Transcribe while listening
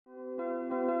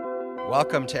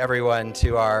Welcome to everyone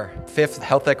to our 5th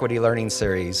Health Equity Learning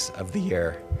Series of the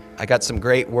year. I got some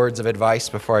great words of advice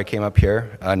before I came up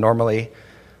here. Normally,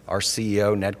 our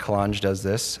CEO, Ned Kalange, does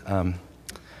this,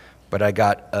 but I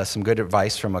got some good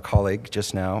advice from a colleague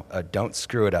just now. Don't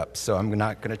screw it up, so I'm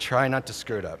going to try not to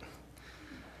screw it up.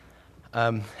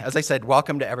 As I said,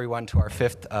 welcome to everyone to our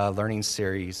 5th Learning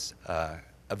Series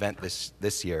event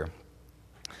this year.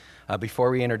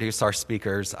 Before we introduce our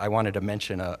speakers, I wanted to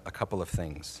mention a couple of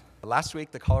things. Last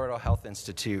week, the Colorado Health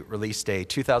Institute released a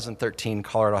 2013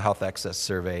 Colorado Health Access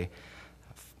Survey.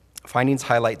 Findings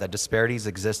highlight that disparities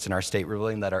exist in our state,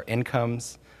 revealing that our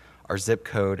incomes, our zip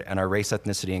code, and our race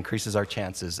ethnicity increases our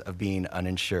chances of being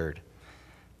uninsured.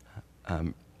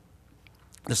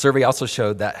 The survey also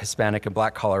showed that Hispanic and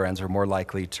Black Coloradans are more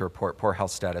likely to report poor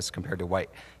health status compared to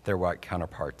their white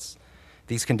counterparts.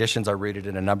 These conditions are rooted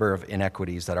in a number of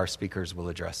inequities that our speakers will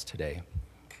address today.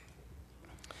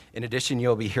 In addition,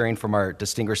 you'll be hearing from our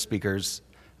distinguished speakers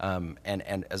and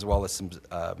as well as some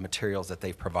materials that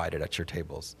they've provided at your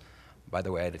tables. By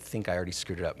the way, I think I already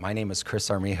screwed it up. My name is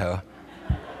Chris Armijo.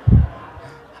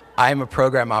 I'm a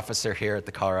program officer here at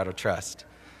the Colorado Trust.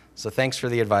 So thanks for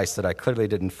the advice that I clearly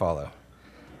didn't follow.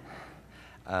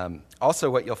 Also,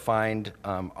 what you'll find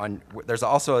there's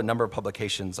also a number of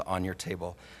publications on your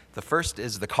table. The first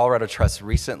is the Colorado Trust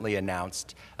recently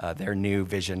announced their new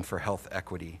vision for health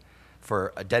equity,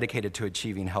 dedicated to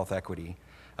achieving health equity.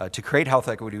 To create health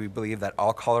equity, we believe that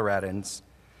all Coloradans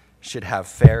should have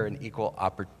fair and equal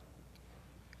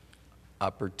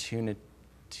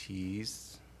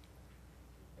opportunities.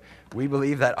 We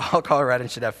believe that all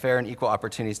Coloradans should have fair and equal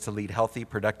opportunities to lead healthy,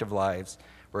 productive lives,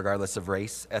 regardless of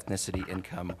race, ethnicity,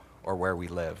 income, or where we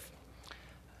live.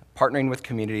 Partnering with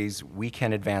communities, we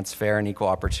can advance fair and equal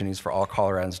opportunities for all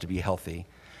Coloradans to be healthy.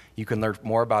 You can learn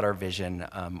more about our vision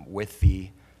with the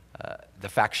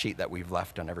fact sheet that we've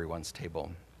left on everyone's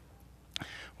table.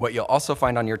 What you'll also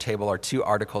find on your table are 2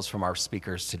 articles from our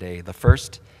speakers today. The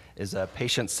first is a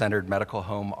patient-centered medical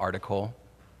home article.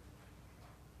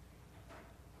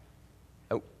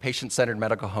 Patient-centered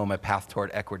medical home, a path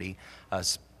toward equity,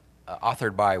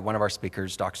 authored by one of our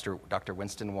speakers, Dr.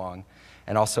 Winston Wong,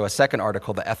 and also a second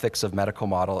article, The Ethics of Medical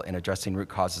Model in Addressing Root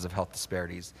Causes of Health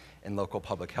Disparities in Local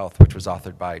Public Health, which was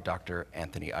authored by Dr.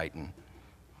 Anthony Iton.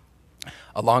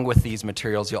 Along with these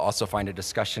materials, you'll also find a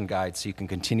discussion guide so you can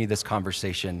continue this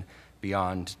conversation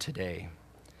beyond today.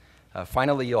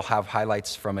 Finally, you'll have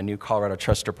highlights from a new Colorado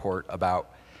Trust report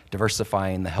about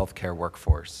diversifying the healthcare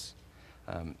workforce.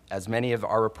 As many of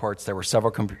our reports, there were several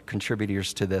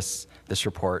contributors to this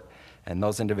report, and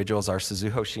those individuals are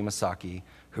Suzuho Shimasaki,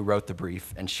 who wrote the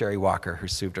brief, and Sherry Walker, who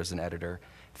served as an editor.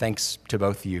 Thanks to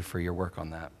both of you for your work on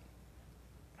that.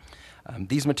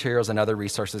 These materials and other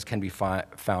resources can be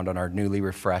found on our newly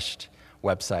refreshed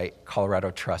website,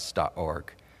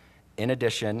 coloradotrust.org. In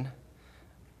addition,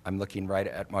 I'm looking right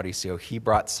at Mauricio. He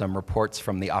brought some reports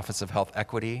from the Office of Health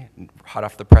Equity, hot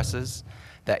off the presses,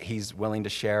 that he's willing to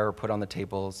share or put on the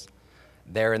tables.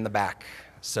 They're in the back.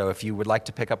 So if you would like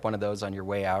to pick up one of those on your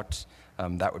way out,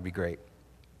 that would be great.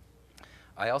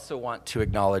 I also want to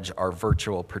acknowledge our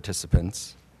virtual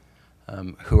participants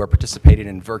who are participating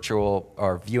in virtual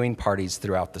or viewing parties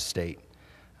throughout the state.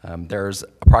 There's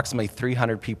approximately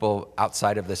 300 people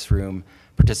outside of this room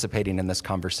participating in this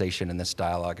conversation, in this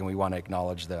dialogue, and we want to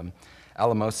acknowledge them.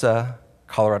 Alamosa,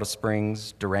 Colorado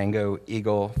Springs, Durango,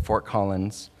 Eagle, Fort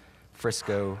Collins,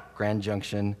 Frisco, Grand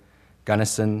Junction,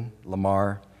 Gunnison,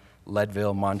 Lamar,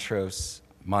 Leadville, Montrose,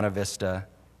 Monte Vista,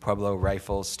 Pueblo,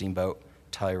 Rifles, Steamboat,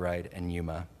 Telluride, and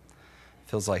Yuma.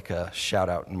 Feels like a shout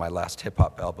out in my last hip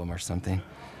hop album or something.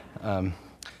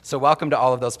 So welcome to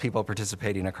all of those people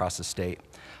participating across the state.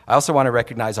 I also want to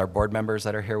recognize our board members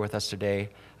that are here with us today,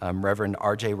 Reverend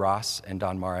R.J. Ross and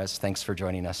Don Mares. Thanks for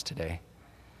joining us today.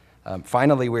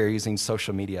 Finally, we're using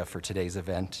social media for today's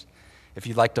event. If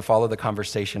you'd like to follow the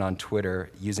conversation on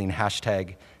Twitter using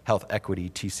hashtag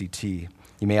HealthEquityTCT,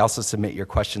 you may also submit your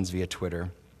questions via Twitter.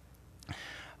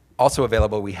 Also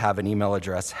available, we have an email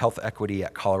address,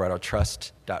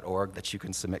 healthequity@coloradotrust.org, that you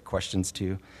can submit questions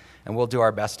to, and we'll do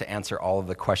our best to answer all of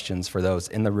the questions for those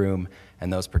in the room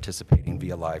and those participating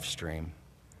via live stream.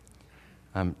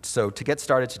 So to get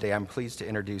started today, I'm pleased to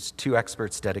introduce 2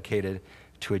 experts dedicated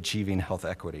to achieving health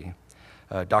equity.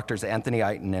 Doctors Anthony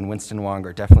Iton and Winston Wong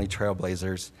are definitely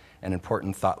trailblazers and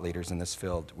important thought leaders in this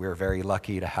field. We're very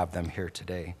lucky to have them here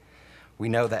today. We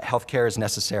know that healthcare is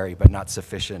necessary but not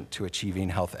sufficient to achieving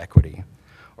health equity.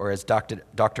 Or as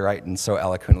Dr. Iton so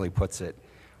eloquently puts it,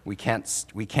 we can't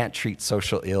treat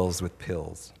social ills with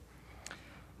pills.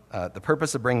 The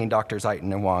purpose of bringing Drs.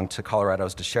 Iton and Wong to Colorado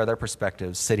is to share their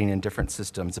perspectives, sitting in different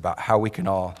systems, about how we can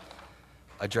all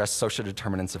address social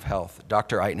determinants of health.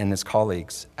 Dr. Iton and his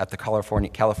colleagues at the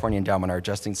California Endowment are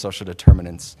addressing social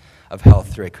determinants of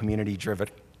health through a community-driven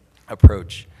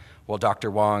approach, while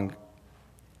Dr. Wong,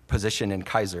 position in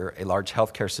Kaiser, a large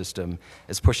healthcare system,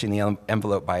 is pushing the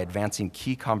envelope by advancing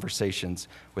key conversations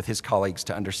with his colleagues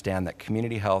to understand that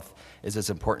community health is as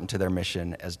important to their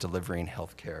mission as delivering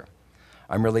healthcare.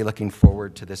 I'm really looking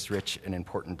forward to this rich and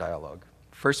important dialogue.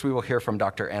 First, we will hear from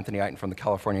Dr. Anthony Iton from the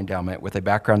California Endowment. With a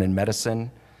background in medicine,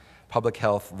 public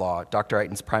health, law, Dr.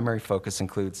 Iton's primary focus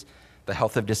includes the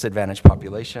health of disadvantaged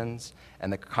populations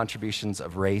and the contributions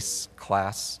of race,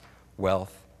 class,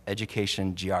 wealth,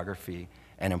 education, geography,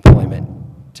 and employment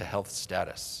to health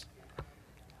status.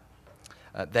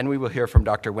 Then we will hear from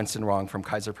Dr. Winston Wong from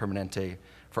Kaiser Permanente.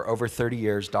 For over 30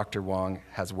 years, Dr. Wong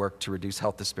has worked to reduce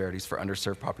health disparities for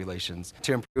underserved populations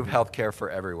to improve health care for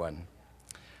everyone.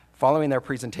 Following their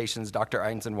presentations, Dr.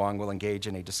 Iton and Wong will engage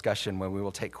in a discussion where we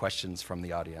will take questions from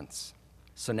the audience.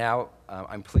 So now,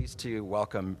 I'm pleased to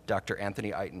welcome Dr.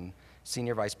 Anthony Iton,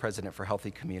 Senior Vice President for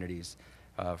Healthy Communities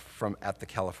at the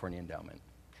California Endowment.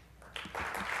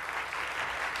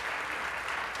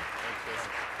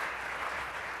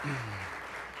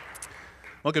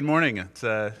 Well, good morning.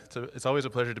 It's always a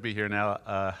pleasure to be here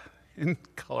now in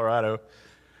Colorado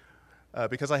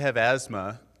because I have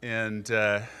asthma, and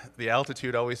the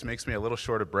altitude always makes me a little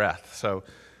short of breath. So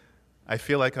I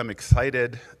feel like I'm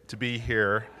excited to be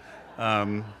here,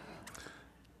 but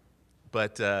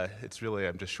it's really,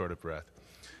 I'm just short of breath.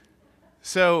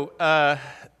 So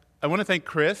I want to thank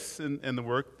Chris and the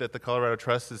work that the Colorado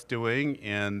Trust is doing,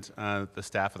 and the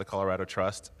staff of the Colorado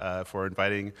Trust for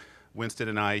inviting Winston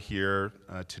and I here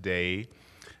today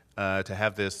to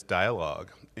have this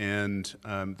dialogue. And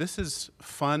this is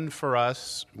fun for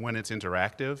us when it's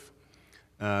interactive.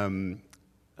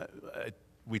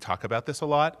 We talk about this a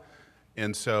lot,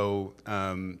 and so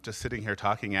just sitting here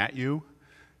talking at you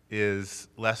is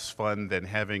less fun than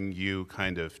having you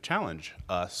kind of challenge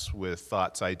us with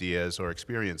thoughts, ideas, or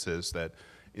experiences that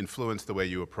influence the way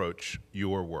you approach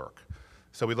your work.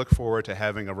 So we look forward to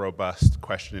having a robust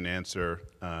question and answer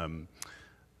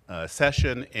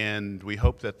session, and we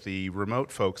hope that the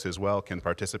remote folks as well can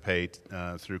participate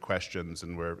through questions,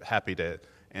 and we're happy to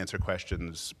answer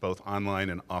questions both online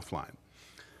and offline.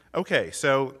 Okay,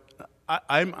 so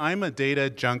I'm a data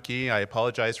junkie. I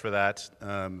apologize for that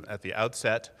at the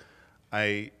outset.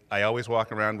 I always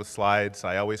walk around with slides.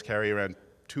 I always carry around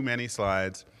too many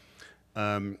slides.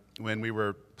 When we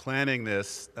were planning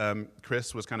this,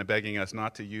 Chris was kind of begging us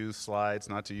not to use slides,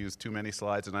 not to use too many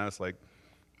slides, and I was like,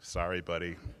 sorry,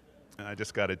 buddy, I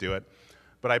just got to do it.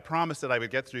 But I promised that I would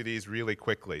get through these really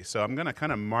quickly. So I'm going to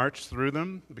kind of march through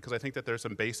them because I think that there's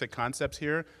some basic concepts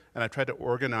here, and I've tried to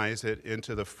organize it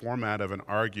into the format of an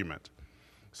argument.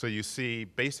 So you see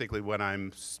basically what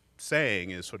I'm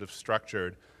saying is sort of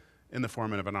structured in the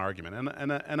format of an argument.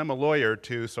 And I'm a lawyer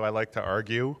too, so I like to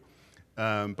argue,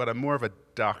 but I'm more of a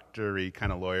doctor-y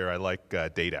kind of lawyer. I like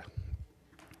data.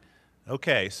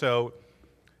 Okay, so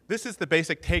this is the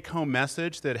basic take-home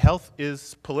message that health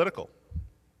is political.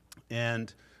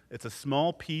 And it's a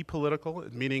small p political,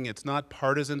 meaning it's not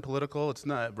partisan political. It's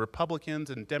not Republicans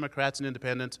and Democrats and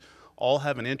independents all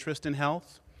have an interest in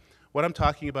health. What I'm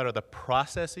talking about are the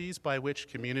processes by which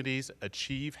communities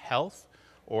achieve health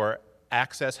or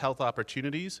access health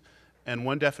opportunities. And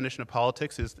one definition of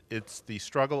politics is it's the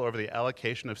struggle over the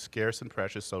allocation of scarce and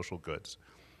precious social goods.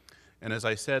 And as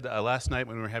I said last night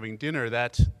when we were having dinner,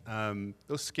 that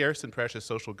those scarce and precious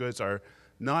social goods are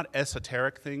not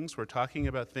esoteric things. We're talking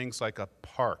about things like a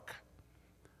park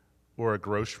or a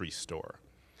grocery store.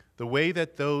 The way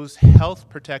that those health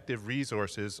protective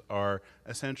resources are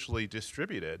essentially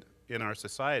distributed in our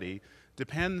society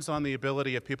depends on the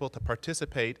ability of people to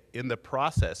participate in the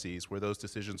processes where those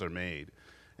decisions are made.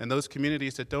 And those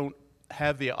communities that don't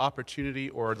have the opportunity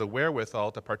or the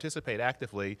wherewithal to participate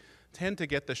actively tend to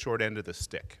get the short end of the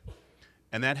stick.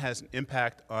 And that has an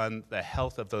impact on the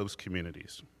health of those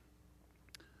communities.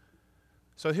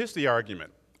 So here's the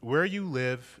argument. Where you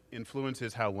live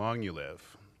influences how long you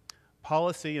live.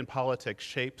 Policy and politics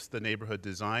shapes the neighborhood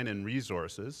design and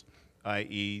resources,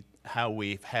 i.e. how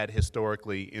we've had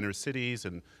historically inner cities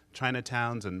and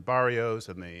Chinatowns and barrios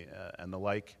and the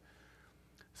like.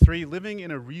 3, living in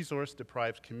a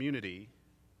resource-deprived community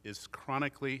is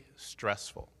chronically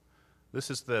stressful.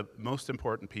 This is the most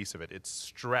important piece of it. It's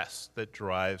stress that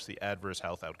drives the adverse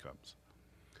health outcomes.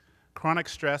 Chronic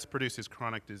stress produces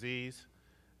chronic disease.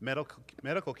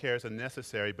 Medical care is a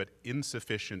necessary but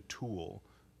insufficient tool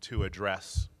to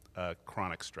address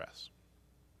chronic stress.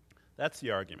 That's the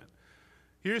argument.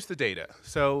 Here's the data.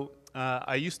 So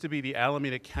I used to be the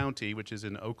Alameda County, which is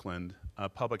in Oakland,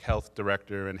 public health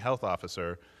director and health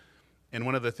officer. And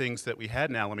one of the things that we had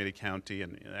in Alameda County,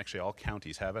 and actually all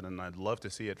counties have it, and I'd love to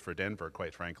see it for Denver,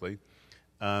 quite frankly,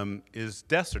 is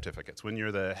death certificates. When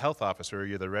you're the health officer,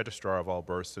 you're the registrar of all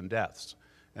births and deaths.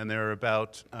 And there are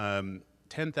about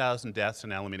 10,000 deaths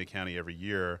in Alameda County every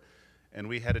year, and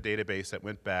we had a database that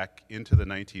went back into the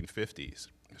 1950s.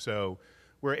 So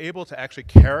we're able to actually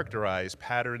characterize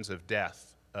patterns of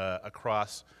death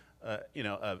across,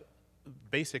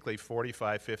 basically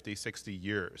 45, 50, 60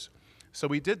 years. So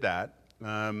we did that.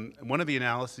 One of the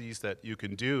analyses that you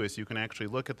can do is you can actually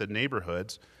look at the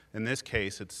neighborhoods. In this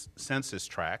case, it's census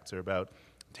tracts. There are about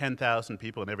 10,000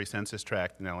 people in every census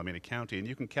tract in Alameda County, and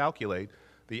you can calculate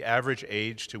the average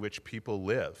age to which people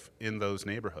live in those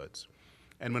neighborhoods.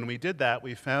 And when we did that,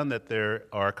 we found that there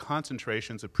are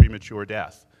concentrations of premature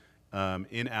death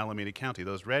in Alameda County.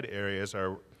 Those red areas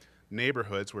are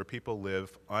neighborhoods where people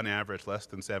live, on average, less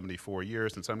than 74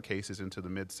 years, in some cases into the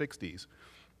mid-60s.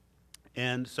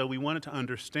 And so we wanted to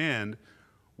understand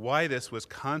why this was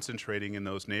concentrating in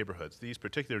those neighborhoods. These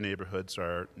particular neighborhoods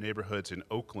are neighborhoods in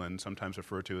Oakland, sometimes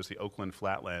referred to as the Oakland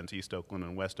Flatlands, East Oakland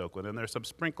and West Oakland, and there's some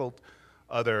sprinkled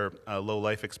other low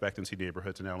life expectancy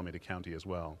neighborhoods in Alameda County as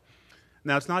well.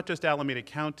 Now, it's not just Alameda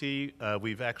County.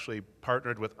 We've actually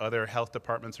partnered with other health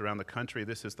departments around the country.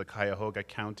 This is the Cuyahoga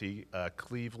County,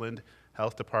 Cleveland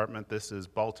Health Department. This is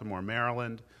Baltimore,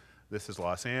 Maryland. This is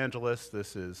Los Angeles.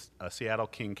 This is Seattle,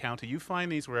 King County. You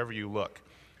find these wherever you look.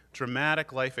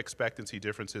 Dramatic life expectancy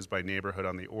differences by neighborhood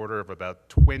on the order of about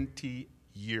 20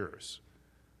 years.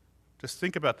 Just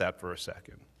think about that for a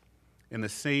second. In the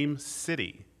same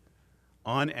city,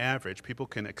 on average, people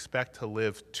can expect to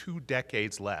live 2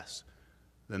 decades less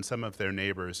than some of their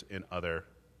neighbors in other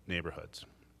neighborhoods.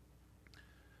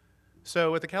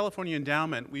 So at the California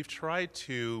Endowment, we've tried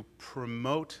to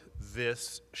promote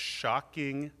this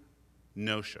shocking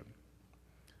notion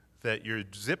that your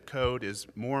zip code is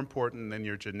more important than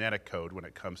your genetic code when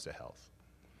it comes to health.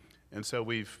 And so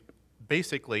we've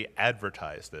basically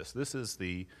advertised this. This is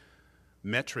the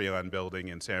Metreon building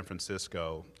in San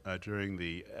Francisco during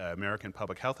the American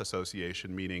Public Health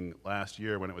Association meeting last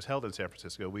year when it was held in San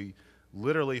Francisco. We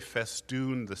literally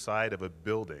festooned the side of a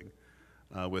building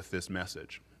with this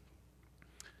message.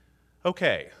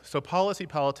 Okay, so policy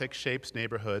politics shapes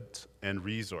neighborhoods and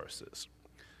resources.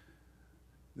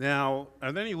 Now,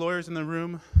 are there any lawyers in the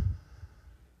room?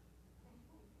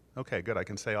 Okay, good. I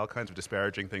can say all kinds of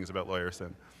disparaging things about lawyers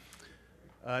then.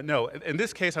 No, in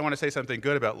this case, I want to say something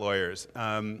good about lawyers.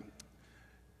 I'm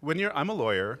a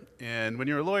lawyer, and when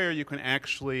you're a lawyer, you can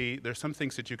actually, there's some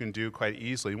things that you can do quite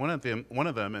easily. One of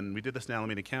them, and we did this in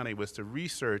Alameda County, was to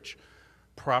research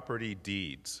property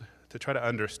deeds, to try to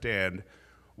understand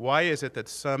why is it that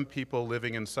some people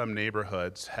living in some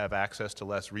neighborhoods have access to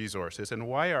less resources, and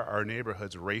why are our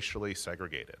neighborhoods racially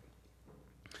segregated?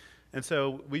 And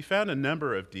so we found a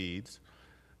number of deeds.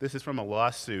 This is from a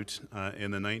lawsuit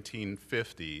in the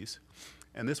 1950s.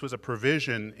 And this was a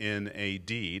provision in a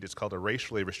deed. It's called a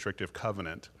racially restrictive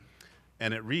covenant.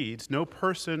 And it reads, no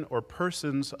person or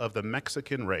persons of the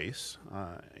Mexican race,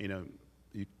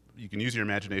 you can use your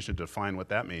imagination to define what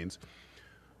that means,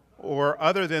 or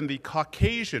other than the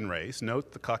Caucasian race,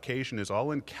 note the Caucasian is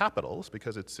all in capitals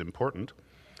because it's important,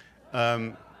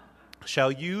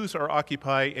 shall use or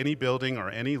occupy any building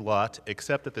or any lot,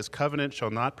 except that this covenant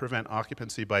shall not prevent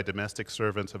occupancy by domestic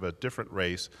servants of a different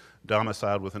race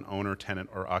domiciled with an owner, tenant,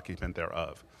 or occupant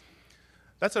thereof.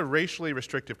 That's a racially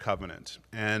restrictive covenant,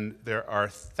 and there are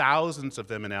thousands of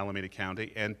them in Alameda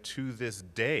County, and to this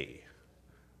day,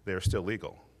 they're still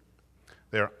legal.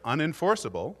 They're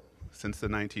unenforceable since the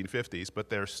 1950s, but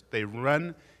they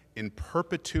run in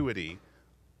perpetuity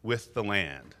with the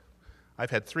land. I've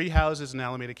had 3 houses in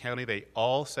Alameda County. They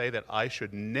all say that I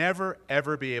should never,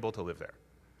 ever be able to live there.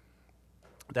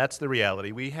 That's the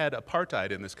reality. We had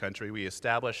apartheid in this country. We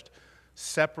established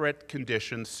separate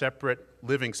conditions, separate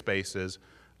living spaces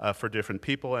for different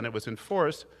people, and it was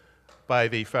enforced by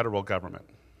the federal government.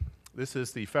 This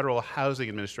is the Federal Housing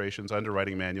Administration's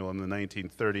underwriting manual in the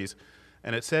 1930s,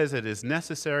 and it says it is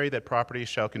necessary that properties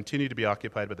shall continue to be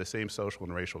occupied by the same social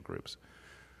and racial groups.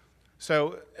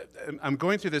 So I'm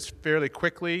going through this fairly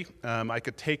quickly. I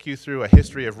could take you through a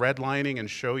history of redlining and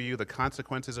show you the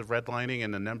consequences of redlining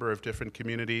in a number of different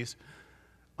communities.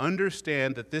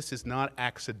 Understand that this is not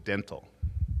accidental.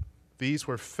 These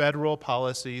were federal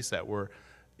policies that were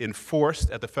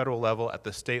enforced at the federal level, at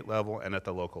the state level, and at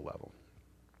the local level.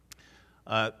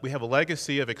 We have a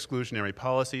legacy of exclusionary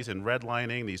policies and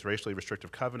redlining, these racially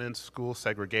restrictive covenants, school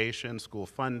segregation, school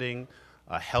funding,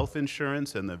 health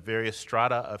insurance, and the various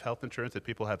strata of health insurance that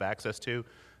people have access to.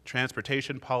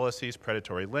 transportation policies,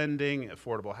 predatory lending,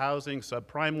 affordable housing,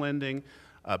 subprime lending,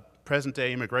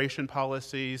 present-day immigration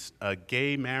policies,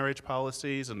 gay marriage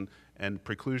policies and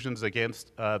preclusions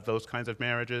against those kinds of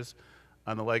marriages,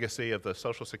 on the legacy of the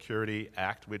Social Security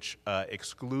Act, which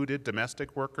excluded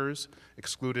domestic workers,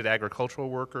 excluded agricultural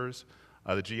workers,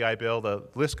 the GI Bill, the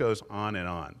list goes on and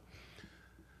on.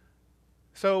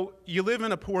 So you live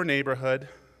in a poor neighborhood,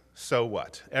 so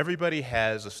what? Everybody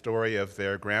has a story of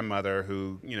their grandmother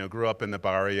who, grew up in the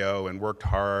barrio and worked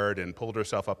hard and pulled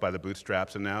herself up by the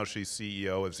bootstraps, and now she's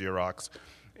CEO of Xerox.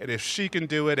 And if she can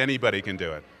do it, anybody can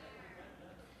do it.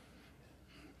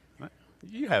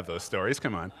 You have those stories,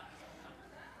 come on.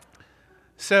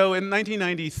 So in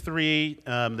 1993,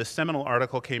 the seminal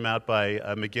article came out by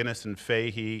McGinnis and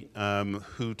Fahey,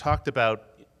 who talked about,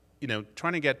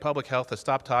 trying to get public health to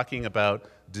stop talking about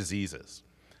diseases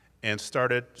and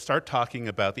start talking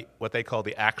about what they call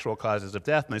the actual causes of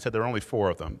death. And they said there are only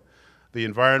 4 of them: the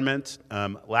environment,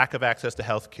 lack of access to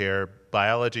health care,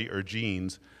 biology or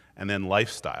genes, and then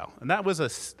lifestyle. And that was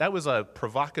a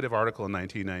provocative article in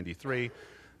 1993.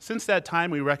 Since that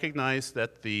time, we recognize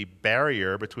that the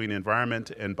barrier between environment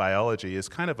and biology is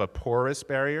kind of a porous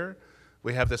barrier.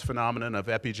 We have this phenomenon of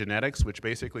epigenetics, which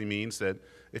basically means that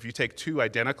if you take 2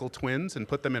 identical twins and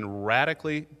put them in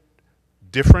radically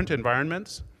different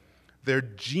environments, their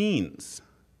genes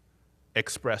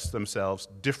express themselves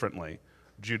differently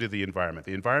due to the environment.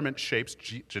 The environment shapes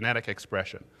genetic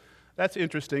expression. That's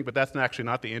interesting, but that's actually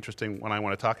not the interesting one I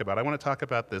want to talk about. I want to talk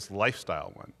about this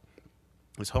lifestyle one.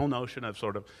 This whole notion of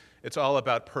it's all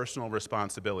about personal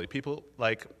responsibility. People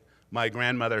like my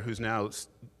grandmother, who's now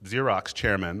Xerox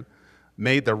chairman,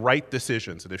 made the right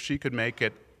decisions, and if she could make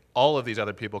it, all of these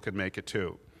other people could make it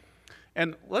too.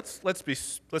 And let's be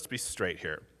straight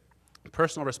here.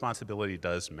 Personal responsibility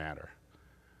does matter.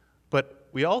 But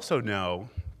we also know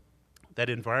that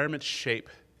environments shape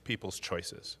people's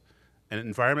choices. And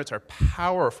environments are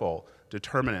powerful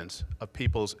determinants of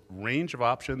people's range of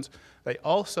options. They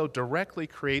also directly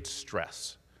create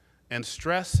stress. And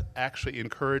stress actually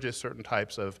encourages certain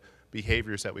types of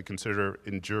behaviors that we consider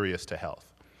injurious to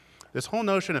health. This whole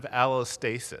notion of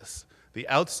allostasis, the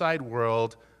outside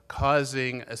world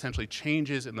causing essentially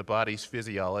changes in the body's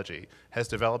physiology, has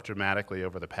developed dramatically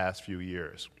over the past few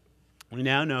years. We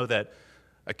now know that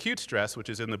acute stress, which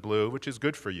is in the blue, which is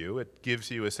good for you, it gives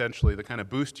you essentially the kind of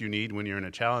boost you need when you're in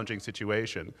a challenging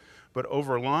situation. But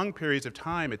over long periods of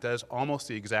time, it does almost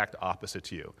the exact opposite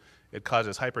to you. It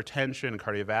causes hypertension,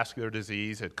 cardiovascular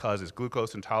disease, it causes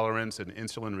glucose intolerance and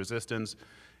insulin resistance.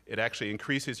 It actually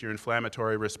increases your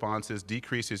inflammatory responses,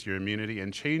 decreases your immunity,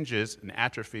 and changes and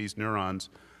atrophies neurons,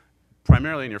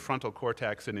 primarily in your frontal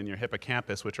cortex and in your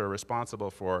hippocampus, which are responsible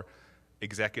for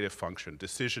executive function,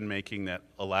 decision-making that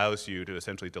allows you to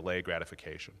essentially delay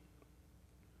gratification.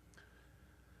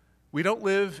 We don't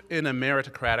live in a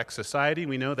meritocratic society.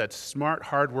 We know that smart,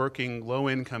 hardworking,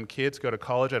 low-income kids go to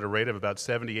college at a rate of about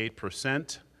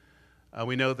 78%.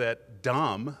 We know that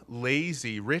dumb,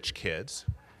 lazy, rich kids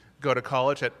go to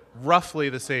college at roughly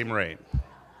the same rate.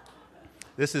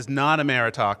 This is not a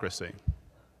meritocracy.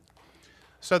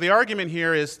 So the argument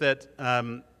here is that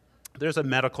there's a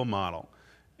medical model,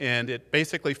 and it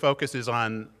basically focuses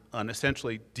on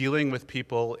essentially dealing with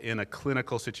people in a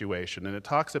clinical situation. And it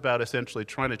talks about essentially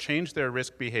trying to change their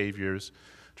risk behaviors,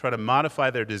 try to modify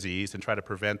their disease, and try to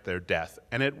prevent their death.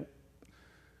 And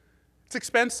it's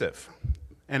expensive,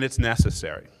 and it's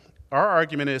necessary. Our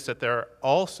argument is that there are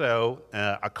also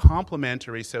a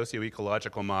complementary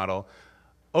socio-ecological model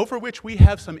over which we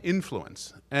have some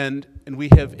influence, and we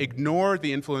have ignored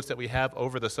the influence that we have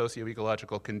over the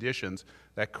socio-ecological conditions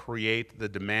that create the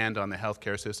demand on the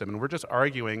healthcare system. And we're just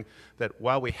arguing that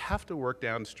while we have to work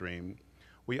downstream,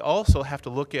 we also have to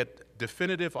look at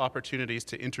definitive opportunities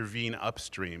to intervene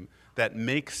upstream that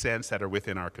make sense, that are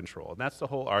within our control. And that's the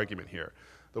whole argument here.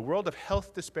 The world of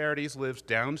health disparities lives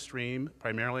downstream,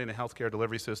 primarily in the healthcare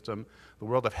delivery system. The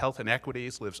world of health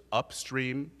inequities lives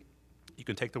upstream. You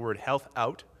can take the word health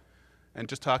out and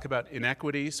just talk about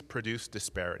inequities produce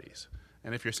disparities.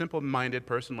 And if you're a simple-minded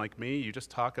person like me, you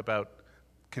just talk about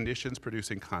conditions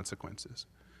producing consequences.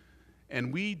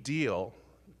 And we deal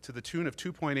to the tune of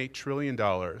 $2.8 trillion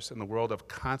in the world of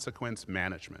consequence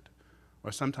management,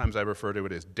 or sometimes I refer to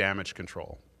it as damage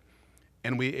control.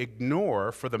 And we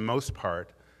ignore, for the most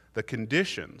part, the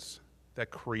conditions that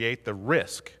create the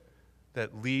risk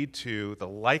that lead to the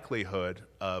likelihood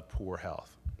of poor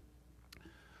health.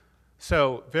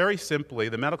 So very simply,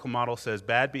 the medical model says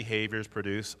bad behaviors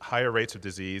produce higher rates of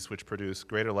disease, which produce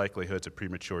greater likelihoods of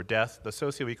premature death. The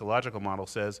socio-ecological model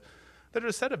says that are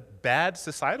a set of bad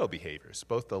societal behaviors,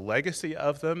 both the legacy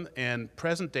of them and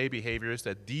present-day behaviors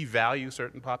that devalue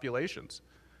certain populations,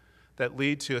 that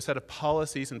lead to a set of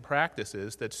policies and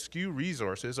practices that skew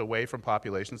resources away from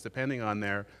populations depending on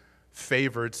their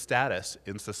favored status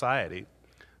in society,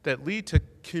 that lead to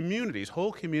communities,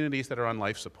 whole communities that are on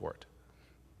life support.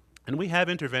 And we have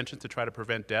interventions to try to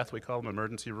prevent death. We call them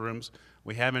emergency rooms.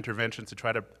 We have interventions to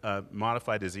try to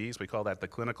modify disease. We call that the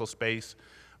clinical space.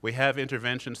 We have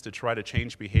interventions to try to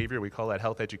change behavior. We call that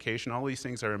health education. All these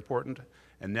things are important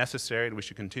and necessary, and we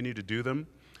should continue to do them.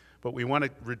 But we want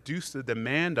to reduce the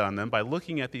demand on them by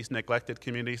looking at these neglected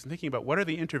communities and thinking about what are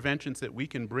the interventions that we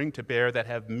can bring to bear that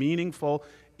have meaningful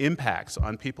impacts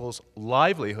on people's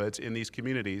livelihoods in these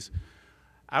communities.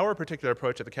 Our particular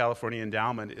approach at the California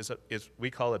Endowment is we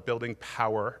call it building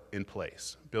power in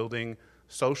place, building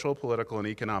social, political, and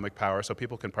economic power so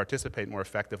people can participate more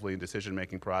effectively in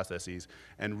decision-making processes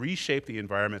and reshape the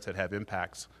environments that have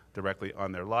impacts directly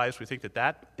on their lives. We think that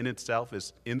that in itself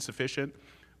is insufficient.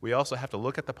 We also have to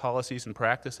look at the policies and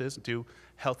practices, do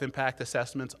health impact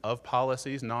assessments of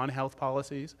policies, non-health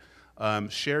policies,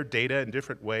 share data in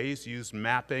different ways, use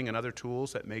mapping and other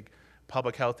tools that make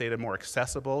public health data more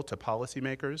accessible to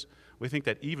policymakers. We think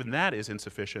that even that is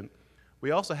insufficient.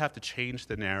 We also have to change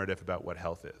the narrative about what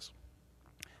health is.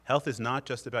 Health is not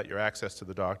just about your access to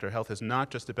the doctor. Health is not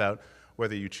just about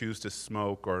whether you choose to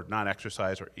smoke or not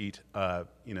exercise or eat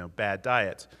bad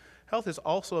diets. Health is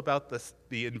also about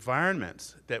the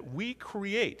environments that we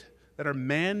create that are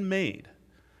man-made,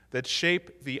 that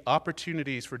shape the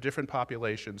opportunities for different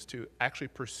populations to actually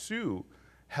pursue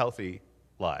healthy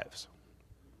lives.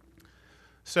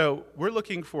 So we're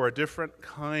looking for a different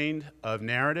kind of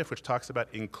narrative which talks about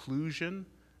inclusion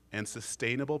and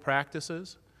sustainable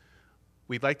practices.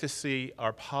 We'd like to see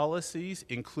our policies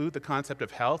include the concept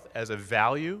of health as a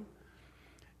value,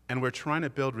 and we're trying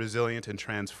to build resilient and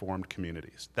transformed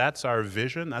communities. That's our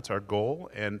vision, that's our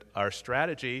goal, and our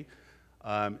strategy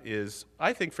is,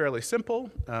 I think, fairly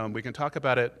simple. We can talk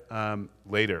about it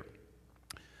later.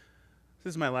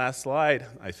 This is my last slide,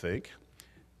 I think,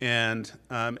 and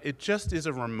it just is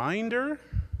a reminder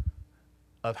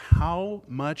of how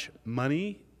much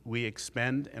money we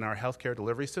expend in our healthcare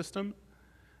delivery system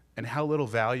and how little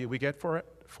value we get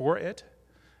for it,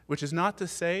 which is not to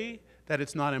say that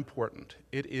it's not important.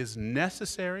 It is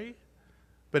necessary,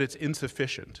 but it's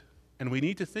insufficient. And we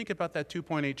need to think about that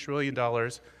 $2.8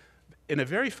 trillion in a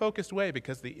very focused way,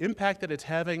 because the impact that it's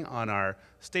having on our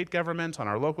state governments, on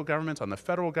our local governments, on the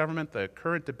federal government, the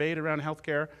current debate around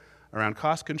healthcare, around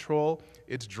cost control,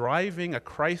 it's driving a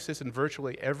crisis in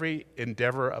virtually every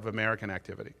endeavor of American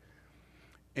activity.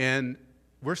 And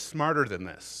we're smarter than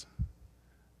this.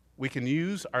 We can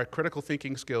use our critical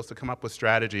thinking skills to come up with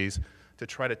strategies to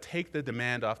try to take the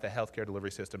demand off the healthcare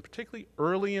delivery system, particularly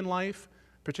early in life,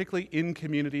 particularly in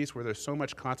communities where there's so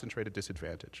much concentrated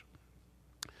disadvantage.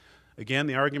 Again,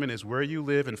 the argument is where you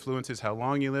live influences how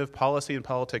long you live. Policy and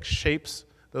politics shapes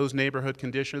those neighborhood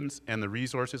conditions and the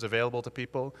resources available to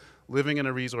people. Living in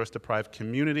a resource-deprived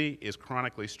community is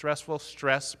chronically stressful.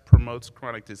 Stress promotes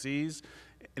chronic disease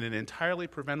in an entirely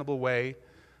preventable way.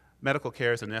 Medical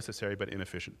care is a necessary but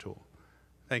inefficient tool.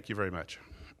 Thank you very much.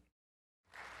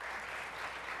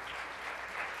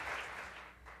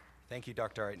 Thank you,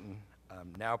 Dr. Iton.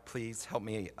 Now please help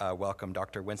me welcome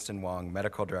Dr. Winston Wong,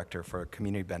 Medical Director for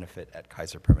Community Benefit at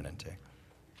Kaiser Permanente.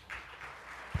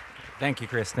 Thank you,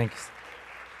 Chris. Thanks.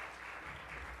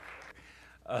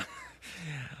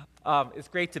 It's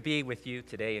great to be with you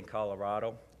today in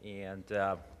Colorado and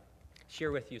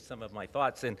share with you some of my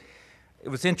thoughts. And it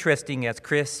was interesting as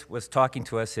Chris was talking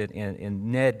to us,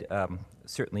 and Ned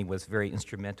certainly was very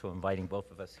instrumental in inviting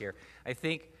both of us here. I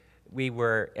think we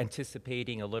were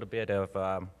anticipating a little bit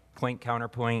of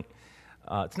point-counterpoint.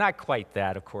 It's not quite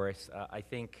that, of course. I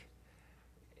think,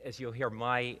 as you'll hear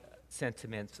my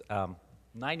sentiments,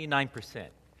 99%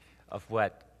 of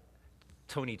what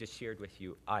Tony just shared with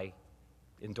you, I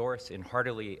endorse and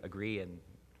heartily agree, and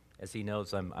as he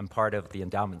knows, I'm part of the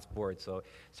endowment's board, so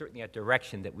certainly a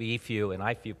direction that we feel, and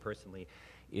I feel personally,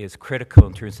 is critical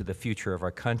in terms of the future of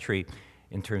our country,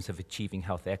 in terms of achieving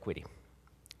health equity.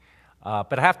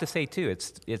 But I have to say, too,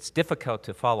 it's difficult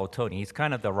to follow Tony. He's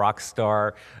kind of the rock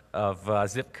star of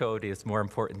zip code is more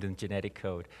important than genetic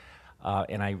code,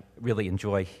 and I really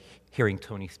enjoy hearing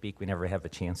Tony speak whenever I have a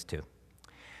chance to.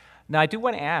 Now, I do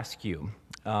want to ask you,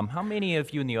 how many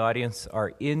of you in the audience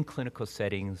are in clinical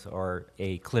settings or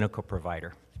a clinical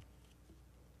provider?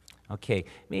 Okay,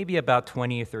 maybe about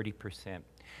 20 or 30%.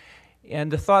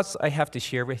 And the thoughts I have to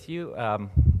share with you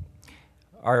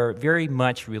are very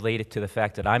much related to the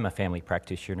fact that I'm a family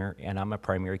practitioner and I'm a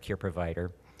primary care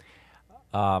provider.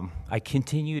 I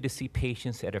continue to see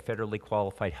patients at a federally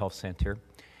qualified health center,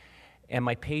 and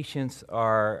my patients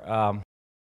are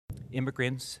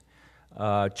immigrants,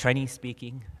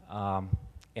 Chinese-speaking, and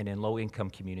in low-income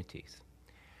communities.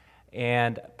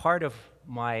 And part of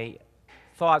my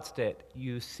thoughts that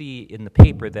you see in the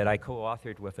paper that I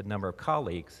co-authored with a number of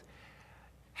colleagues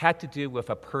had to do with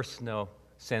a personal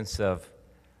sense of,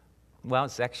 well,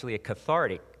 it's actually a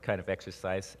cathartic kind of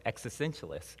exercise,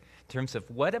 existentialist, in terms of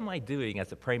what am I doing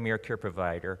as a primary care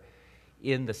provider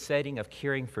in the setting of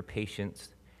caring for patients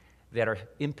that are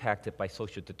impacted by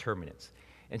social determinants.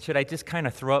 And should I just kind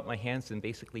of throw up my hands and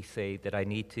basically say that I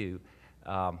need to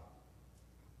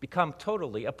become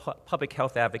totally a public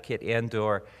health advocate and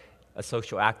or a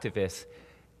social activist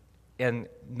and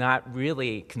not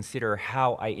really consider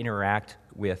how I interact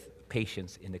with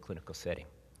patients in the clinical setting?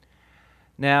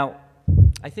 Now,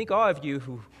 I think all of you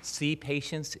who see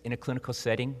patients in a clinical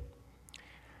setting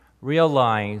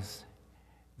realize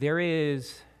there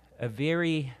is a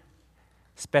very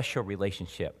special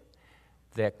relationship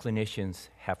that clinicians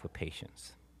have with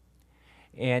patients.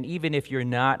 And even if you're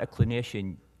not a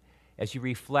clinician, as you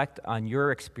reflect on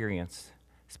your experience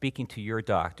speaking to your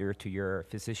doctor, to your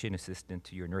physician assistant,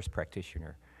 to your nurse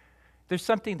practitioner, there's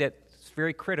something that's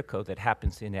very critical that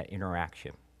happens in that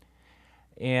interaction.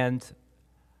 And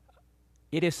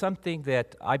it is something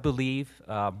that I believe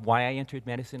why I entered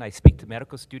medicine. I speak to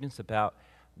medical students about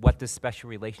what this special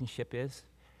relationship is.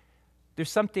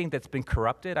 There's something that's been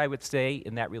corrupted, I would say,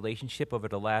 in that relationship over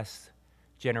the last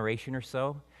generation or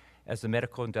so as the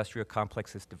medical industrial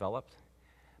complex has developed.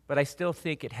 But I still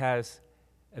think it has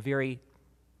a very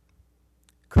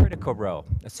critical role,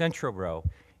 a central role,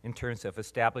 in terms of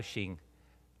establishing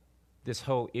this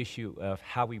whole issue of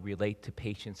how we relate to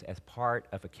patients as part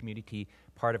of a community,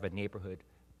 part of a neighborhood,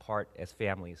 part as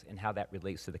families, and how that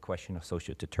relates to the question of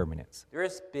social determinants. There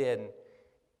has been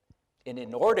an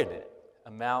inordinate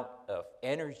amount of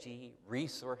energy,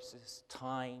 resources,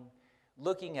 time,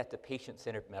 looking at the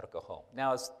patient-centered medical home.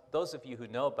 Now, as those of you who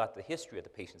know about the history of the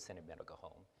patient-centered medical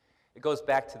home, it goes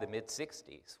back to the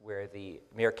mid-'60s, where the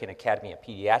American Academy of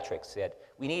Pediatrics said,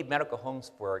 we need medical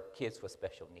homes for kids with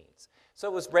special needs. So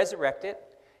it was resurrected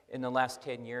in the last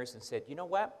 10 years and said, you know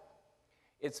what?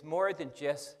 It's more than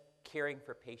just caring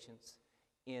for patients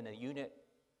in a unit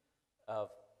of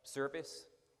service,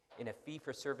 in a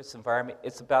fee-for-service environment.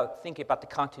 It's about thinking about the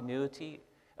continuity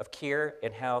of care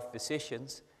and how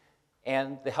physicians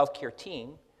and the healthcare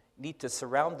team need to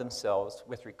surround themselves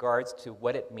with regards to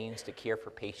what it means to care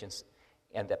for patients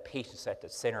and that patients are at the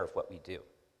center of what we do.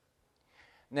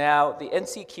 Now, the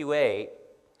NCQA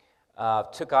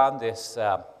took on this,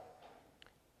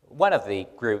 one of the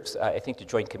groups, I think the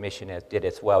Joint Commission did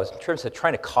as well, is in terms of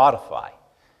trying to codify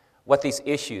what these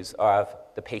issues of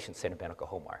the patient-centered medical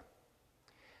home are.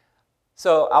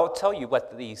 So I'll tell you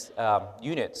what these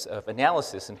units of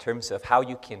analysis in terms of how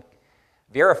you can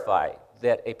verify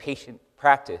that a patient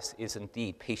practice is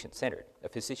indeed patient-centered, a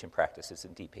physician practice is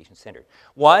indeed patient-centered.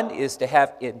 One is to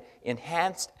have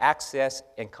enhanced access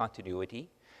and continuity.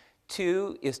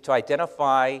 Two is to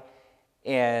identify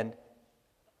and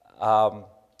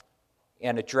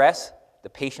address the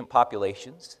patient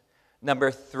populations.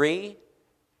 Number three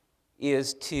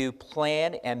is to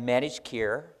plan and manage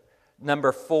care.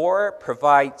 Number four,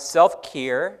 provide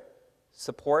self-care,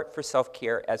 support for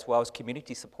self-care, as well as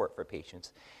community support for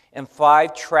patients. And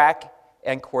five, track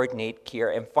and coordinate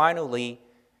care. And finally,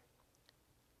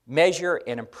 measure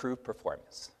and improve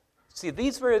performance. See,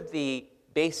 these were the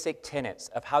basic tenets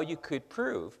of how you could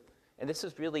prove, and this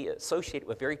is really associated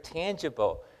with very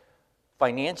tangible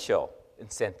financial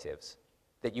incentives,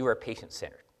 that you are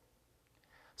patient-centered.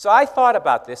 So I thought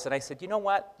about this and I said, you know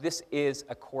what? This is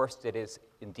a course that is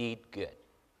indeed good.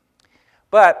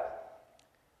 But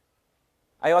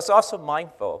I was also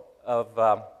mindful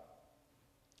of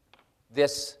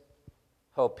this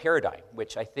whole paradigm,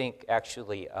 which I think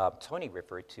actually Tony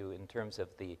referred to in terms of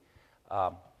the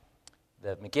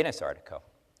McGinnis article,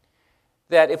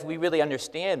 that if we really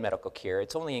understand medical care,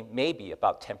 it's only maybe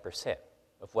about 10%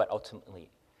 of what ultimately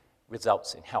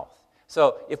results in health.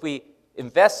 So if we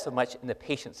invest so much in the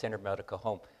patient-centered medical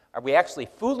home, are we actually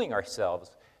fooling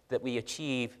ourselves that we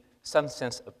achieve some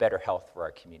sense of better health for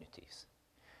our communities?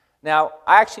 Now,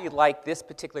 I actually like this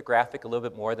particular graphic a little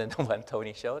bit more than the one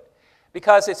Tony showed,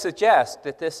 because it suggests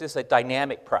that this is a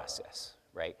dynamic process,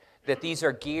 right? That these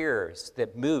are gears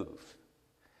that move.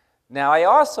 Now, I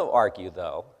also argue,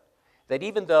 though, that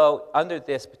even though under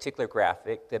this particular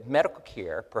graphic, that medical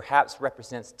care perhaps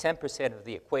represents 10% of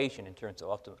the equation in terms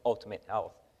of ultimate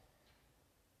health,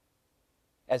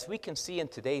 as we can see in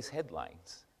today's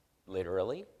headlines,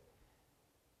 literally,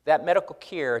 that medical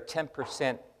care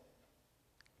 10%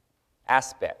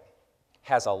 aspect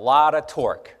has a lot of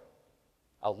torque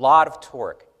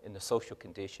in the social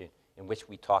condition in which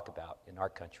we talk about in our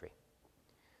country.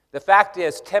 The fact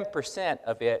is 10%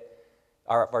 of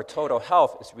our total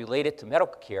health is related to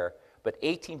medical care, but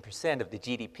 18% of the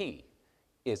GDP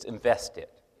is invested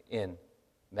in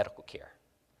medical care.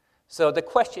 So the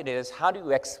question is, how do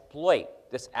you exploit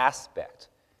this aspect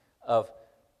of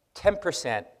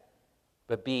 10%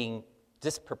 but being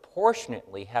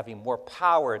disproportionately having more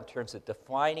power in terms of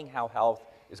defining how health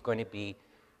is going to be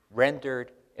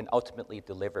rendered and ultimately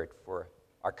delivered for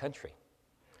our country?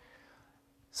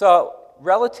 So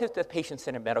relative to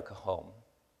patient-centered medical home,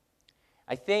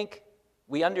 I think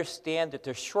we understand that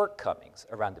there's shortcomings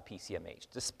around the PCMH,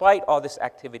 despite all this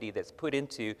activity that's put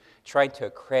into trying to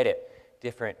accredit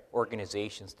different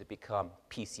organizations to become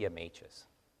PCMHs.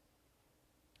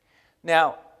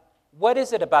 Now, what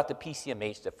is it about the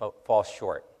PCMH that falls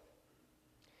short?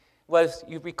 Well, as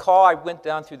you recall, I went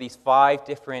down through these 5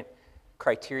 different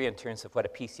criteria in terms of what a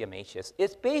PCMH is.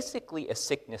 It's basically a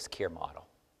sickness care model.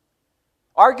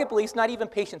 Arguably, it's not even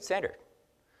patient-centered.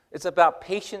 It's about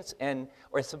patients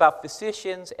or it's about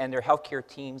physicians and their healthcare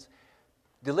teams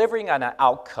delivering on an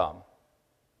outcome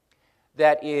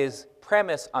that is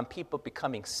premised on people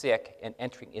becoming sick and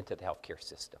entering into the healthcare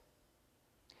system.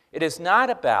 It is not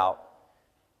about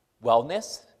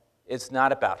wellness. It's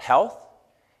not about health.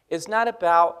 It's not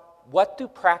about what do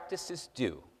practices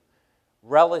do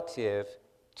relative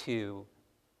to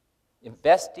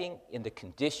investing in the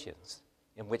conditions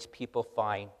in which people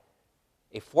find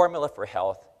a formula for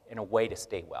health and a way to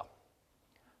stay well.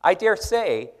 I dare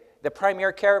say that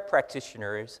primary care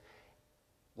practitioners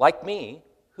like me,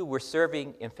 who were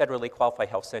serving in federally qualified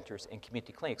health centers and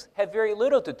community clinics, had very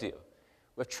little to do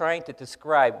with trying to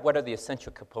describe what are the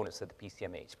essential components of the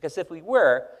PCMH. Because if we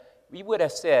were, we would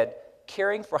have said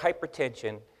caring for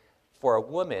hypertension for a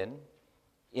woman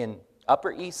in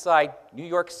Upper East Side, New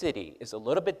York City, is a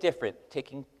little bit different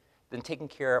than taking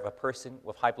care of a person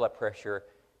with high blood pressure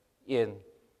in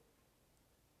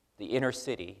the inner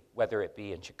city, whether it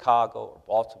be in Chicago or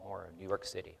Baltimore or New York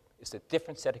City. It's a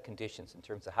different set of conditions in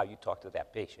terms of how you talk to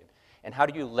that patient and how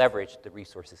do you leverage the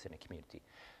resources in a community.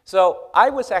 So I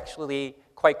was actually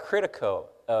quite critical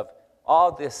of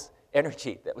all this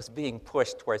energy that was being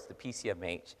pushed towards the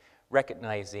PCMH,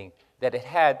 recognizing that it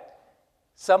had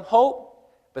some hope,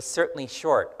 but certainly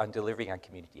short on delivering on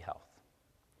community health.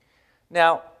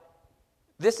 Now,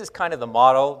 this is kind of the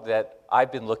model that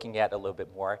I've been looking at a little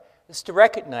bit more, is to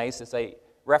recognize, as I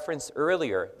referenced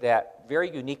earlier, that very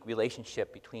unique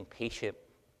relationship between patient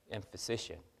and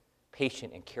physician,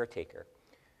 patient and caretaker,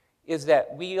 is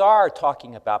that we are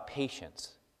talking about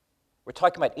patients. We're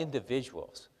talking about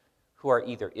individuals who are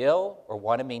either ill or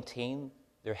want to maintain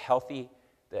their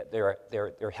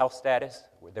their health status,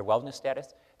 their wellness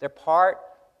status. They're part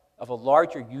of a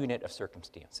larger unit of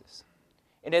circumstances.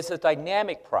 And it's a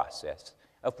dynamic process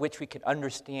of which we can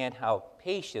understand how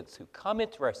patients who come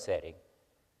into our setting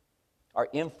are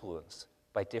influenced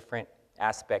by different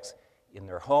aspects in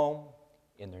their home,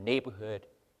 in their neighborhood,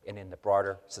 and in the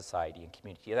broader society and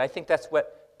community. And I think that's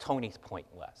what Tony's point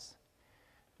was.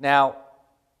 Now,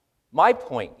 my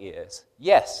point is,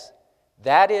 yes,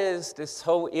 that is this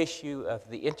whole issue of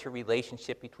the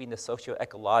interrelationship between the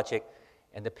socio-ecologic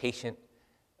and the patient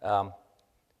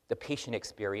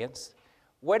experience.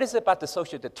 What is it about the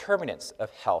social determinants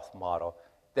of health model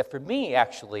that for me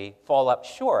actually fall up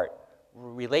short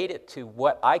related to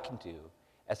what I can do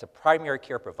as a primary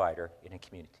care provider in a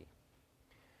community?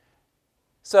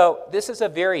 So this is a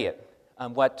variant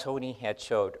on what Tony had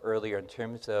showed earlier in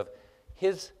terms of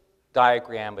his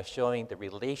diagram of showing the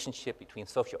relationship between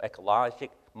socio-ecologic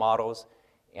models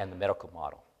and the medical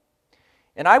model.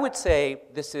 And I would say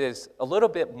this is a little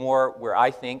bit more where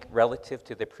I think relative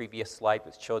to the previous slide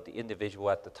which showed the individual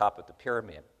at the top of the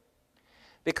pyramid.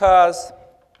 Because,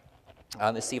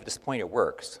 let's see if this pointer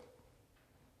works.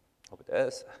 Hope it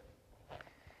does.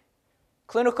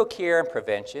 Clinical care and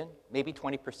prevention, maybe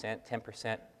 20%,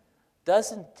 10%,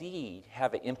 does indeed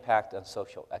have an impact on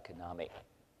social economic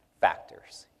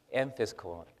factors and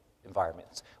physical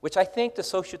environments, which I think the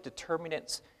social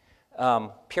determinants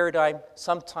paradigm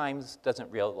sometimes doesn't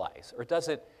realize or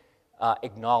doesn't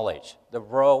acknowledge the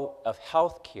role of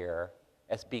healthcare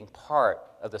as being part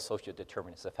of the social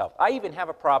determinants of health. I even have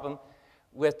a problem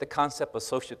with the concept of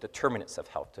social determinants of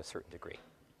health to a certain degree.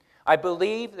 I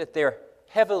believe that they're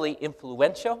heavily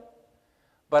influential,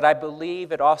 but I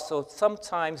believe it also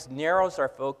sometimes narrows our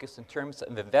focus in terms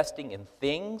of investing in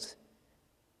things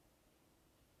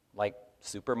like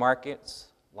supermarkets,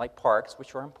 like parks,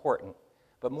 which are important,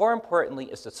 but more importantly,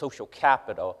 it's the social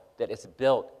capital that is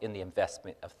built in the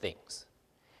investment of things.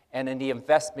 And in the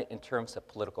investment in terms of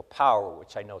political power,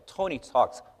 which I know Tony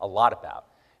talks a lot about.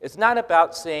 It's not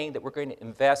about saying that we're going to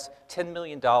invest $10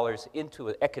 million into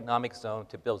an economic zone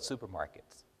to build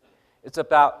supermarkets. It's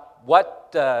about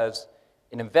what does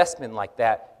an investment like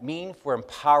that mean for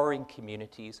empowering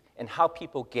communities and how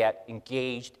people get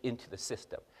engaged into the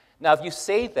system. Now, if you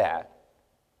say that,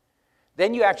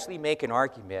 then you actually make an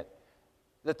argument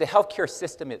that the healthcare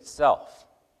system itself,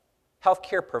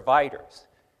 healthcare providers,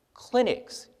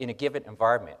 clinics in a given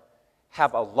environment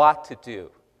have a lot to do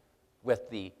with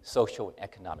the social and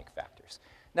economic factors.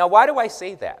 Now, why do I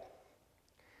say that?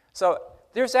 So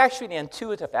there's actually an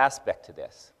intuitive aspect to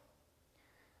this.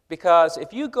 Because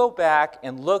if you go back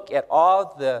and look at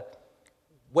all the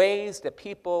ways that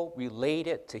people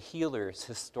related to healers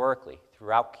historically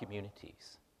throughout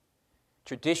communities,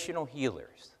 traditional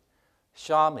healers,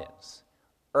 shamans,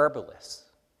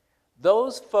 herbalists,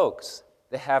 those folks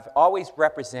that have always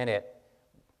represented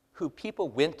who people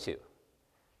went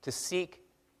to seek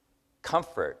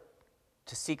comfort,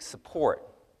 to seek support,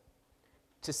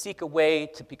 to seek a way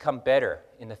to become better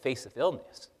in the face of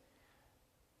illness.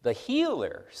 The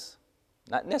healers,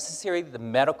 not necessarily the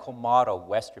medical model,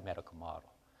 Western medical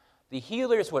model, the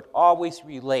healers would always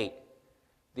relate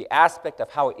the aspect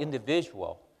of how an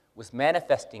individual was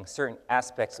manifesting certain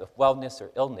aspects of wellness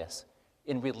or illness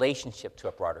in relationship to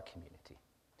a broader community.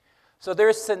 So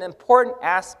there's an important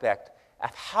aspect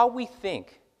of how we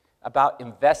think about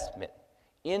investment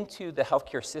into the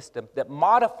healthcare system that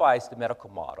modifies the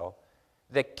medical model,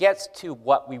 that gets to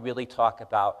what we really talk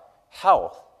about,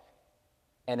 health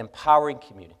and empowering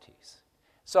communities.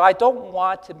 So I don't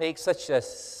want to make such a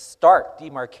stark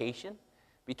demarcation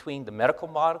between the medical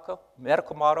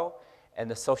model and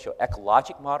the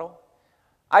socio-ecologic model.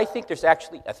 I think there's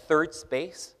actually a third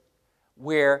space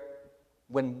where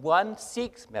when one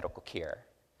seeks medical care,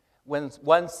 when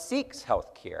one seeks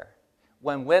health care,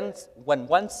 when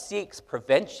one seeks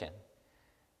prevention,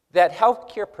 that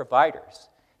healthcare providers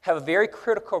have a very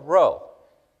critical role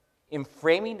in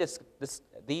framing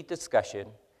the discussion,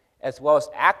 as well as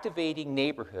activating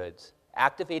neighborhoods,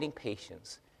 activating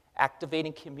patients,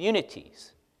 activating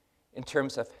communities in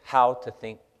terms of how to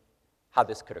think how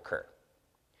this could occur.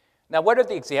 Now, what are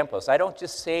the examples? I don't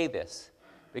just say this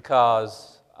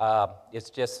because it's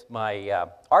just my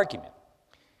argument.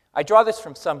 I draw this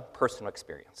from some personal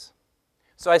experience.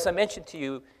 So as I mentioned to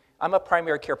you, I'm a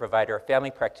primary care provider, a family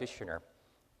practitioner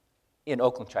in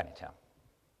Oakland, Chinatown.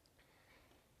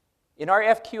 In our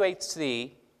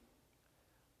FQHC,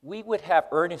 we would have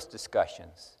earnest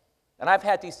discussions, and I've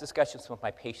had these discussions with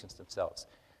my patients themselves.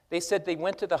 They said they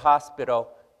went to the hospital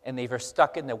and they were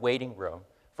stuck in the waiting room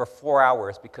for 4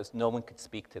 hours because no one could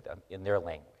speak to them in their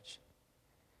language.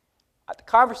 The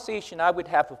conversation I would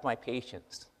have with my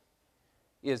patients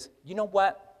is, you know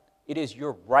what? It is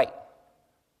your right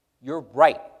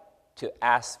to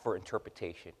ask for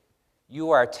interpretation.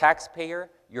 You are a taxpayer,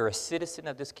 you're a citizen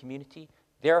of this community,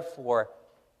 therefore,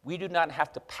 we do not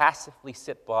have to passively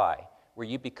sit by where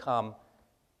you become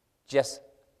just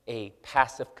a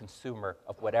passive consumer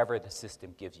of whatever the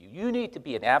system gives you. You need to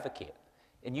be an advocate,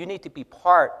 and you need to be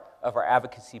part of our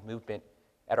advocacy movement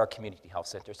at our community health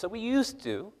center. So we used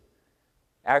to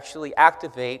actually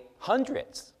activate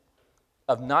hundreds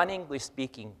of non-English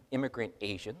speaking immigrant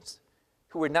Asians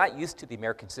who were not used to the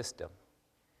American system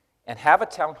and have a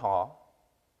town hall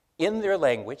in their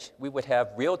language. We would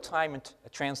have real-time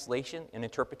translation and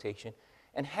interpretation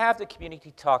and have the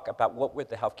community talk about what were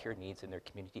the healthcare needs in their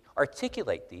community,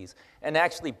 articulate these, and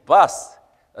actually bus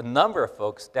a number of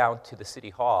folks down to the city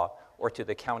hall or to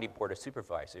the county board of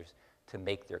supervisors to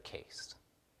make their case.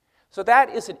 So that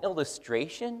is an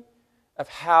illustration of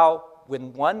how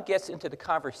when one gets into the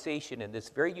conversation in this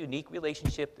very unique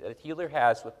relationship that a healer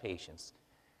has with patients,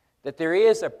 that there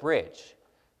is a bridge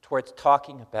towards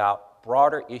talking about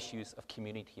broader issues of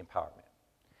community empowerment.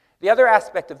 The other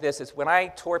aspect of this is when I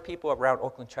tour people around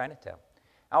Oakland, Chinatown,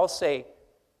 I will say,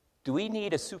 do we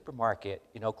need a supermarket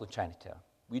in Oakland, Chinatown?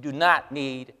 We do not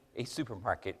need a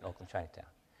supermarket in Oakland, Chinatown.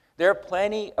 There are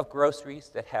plenty of groceries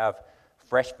that have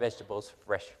fresh vegetables,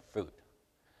 fresh food.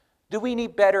 Do we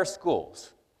need better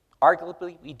schools?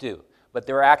 Arguably, we do. But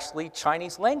there are actually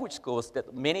Chinese language schools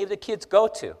that many of the kids go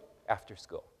to after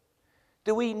school.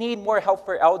 Do we need more help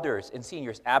for elders and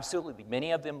seniors? Absolutely.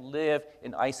 Many of them live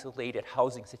in isolated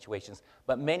housing situations,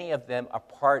 but many of them are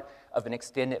part of an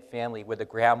extended family where the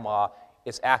grandma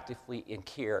is actively in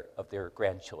care of their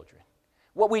grandchildren.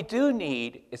 What we do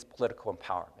need is political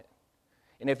empowerment.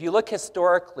 And if you look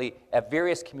historically at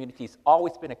various communities,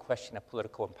 always been a question of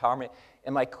political empowerment.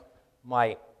 And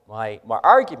my my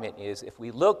argument is if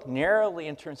we look narrowly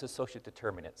in terms of social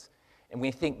determinants, and we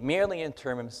think merely in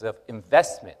terms of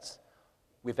investments,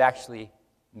 we've actually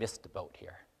missed the boat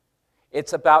here.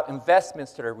 It's about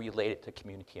investments that are related to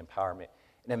community empowerment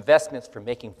and investments for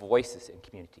making voices in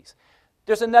communities.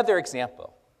 There's another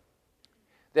example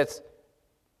that's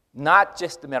not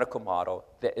just the medical model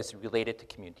that is related to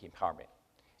community empowerment.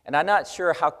 And I'm not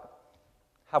sure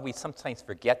how we sometimes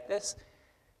forget this,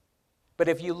 but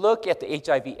if you look at the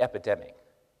HIV epidemic,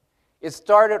 it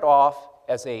started off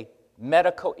as a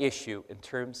medical issue in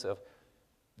terms of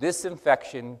this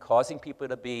infection causing people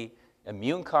to be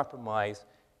immune compromised,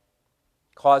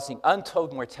 causing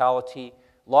untold mortality,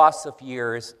 loss of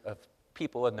years of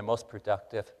people in their most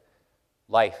productive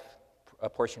life, a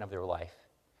portion of their life.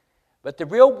 But the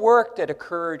real work that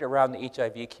occurred around the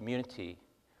HIV community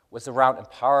was around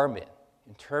empowerment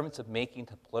in terms of making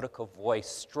the political voice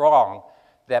strong,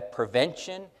 that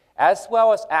prevention as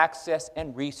well as access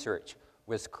and research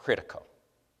was critical.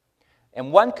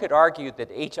 And one could argue that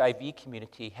the HIV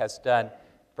community has done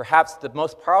perhaps the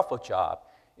most powerful job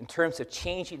in terms of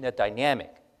changing the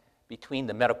dynamic between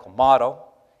the medical model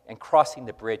and crossing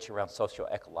the bridge around social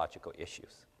ecological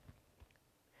issues.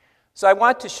 So I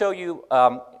want to show you,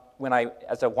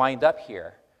 as I wind up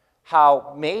here,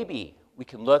 how maybe we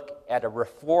can look at a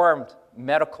reformed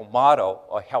medical model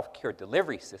or healthcare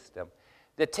delivery system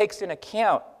that takes into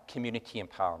account community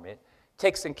empowerment,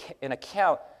 takes in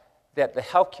account that the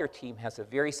healthcare team has a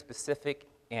very specific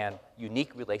and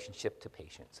unique relationship to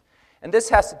patients. And this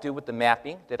has to do with the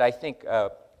mapping that I think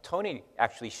Tony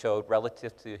actually showed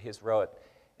relative to his role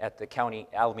at the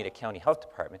Alameda County Health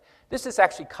Department. This is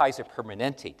actually Kaiser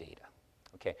Permanente data.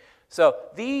 Okay, so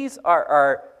these are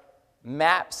our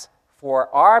maps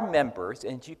for our members,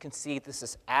 and you can see this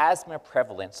is asthma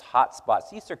prevalence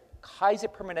hotspots. These are Kaiser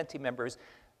Permanente members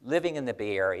living in the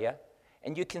Bay Area,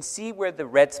 and you can see where the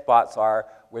red spots are,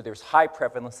 where there's high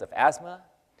prevalence of asthma,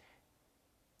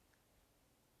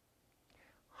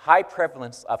 high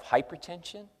prevalence of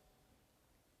hypertension,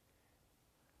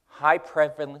 high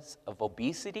prevalence of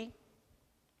obesity,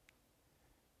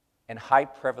 and high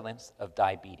prevalence of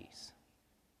diabetes.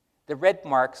 The red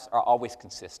marks are always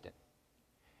consistent,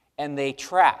 and they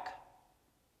track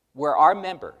where our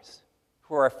members,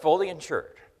 who are fully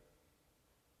insured,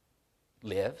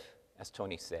 live, as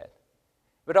Tony said,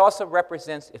 but also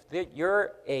represents if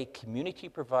you're a community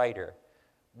provider,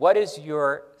 what is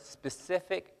your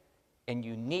specific and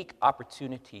unique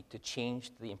opportunity to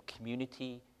change the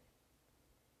community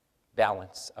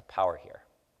balance of power here?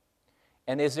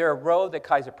 And is there a role that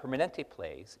Kaiser Permanente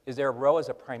plays? Is there a role as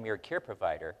a primary care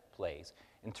provider plays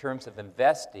in terms of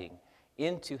investing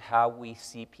into how we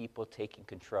see people taking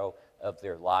control of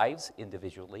their lives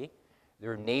individually,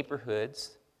 their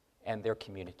neighborhoods, and their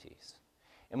communities?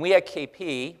 And we at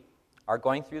KP are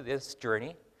going through this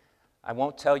journey. I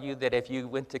won't tell you that if you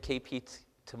went to KP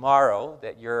tomorrow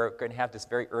that you're going to have this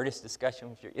very earnest discussion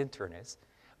with your internists,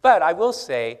 but I will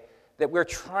say that we're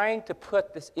trying to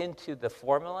put this into the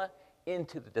formula,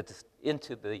 into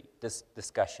the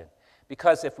discussion.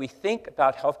 Because if we think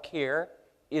about healthcare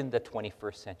in the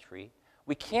 21st century,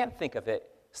 we can't think of it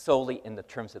solely in the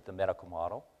terms of the medical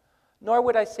model, nor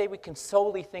would I say we can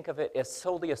solely think of it as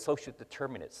solely a social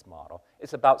determinants model.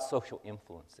 It's about social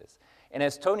influences. And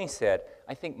as Tony said,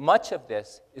 I think much of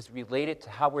this is related to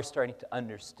how we're starting to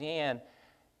understand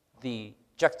the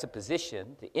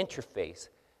juxtaposition, the interface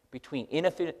between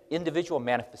individual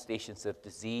manifestations of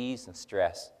disease and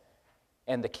stress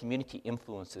and the community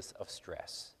influences of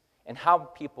stress, and how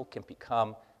people can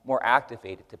become more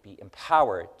activated to be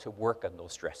empowered to work on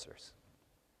those stressors.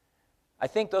 I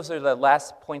think those are the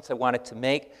last points I wanted to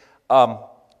make.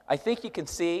 I think you can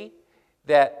see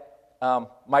that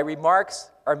my remarks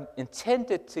are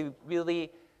intended to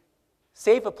really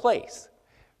save a place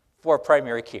for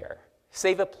primary care,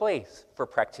 save a place for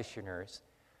practitioners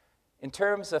in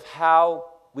terms of how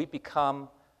we become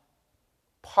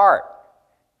part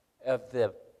of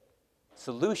the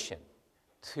solution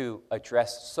to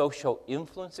address social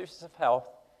influencers of health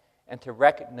and to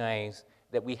recognize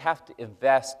that we have to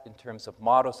invest in terms of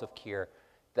models of care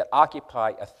that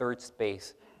occupy a third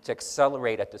space to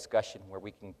accelerate a discussion where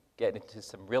we can get into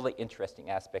some really interesting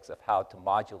aspects of how to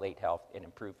modulate health and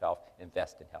improve health,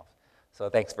 invest in health. So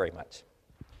thanks very much.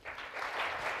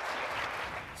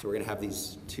 So we're going to have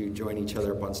these two join each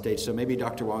other up on stage. So maybe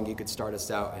Dr. Wong, you could start us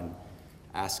out and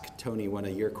ask Tony one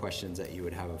of your questions that you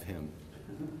would have of him.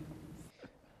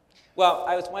 Well,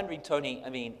 I was wondering, Tony, I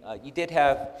mean, you did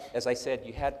have, as I said,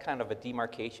 you had kind of a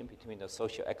demarcation between the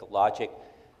socio-ecologic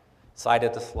side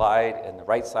of the slide and the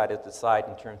right side of the slide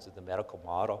in terms of the medical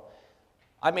model.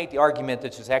 I made the argument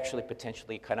that there's actually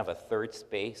potentially kind of a third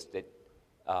space that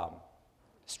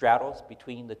straddles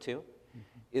between the two.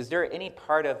 Is there any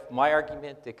part of my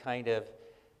argument that kind of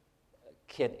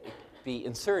can be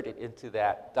inserted into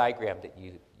that diagram that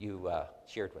you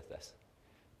shared with us?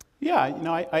 Yeah,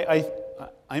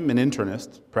 I'm an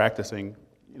internist practicing,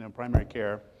 primary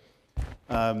care,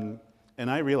 and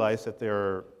I realize that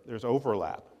there's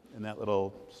overlap in that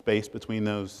little space between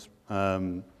those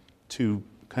two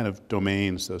kind of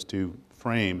domains, those two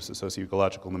frames, the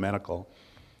socio-ecological and the medical.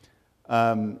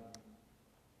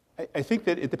 I think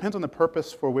that it depends on the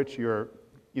purpose for which you're,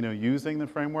 using the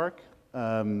framework,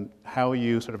 how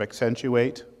you sort of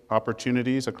accentuate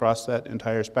opportunities across that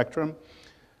entire spectrum.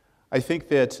 I think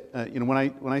that,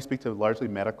 when I speak to largely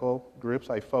medical groups,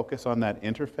 I focus on that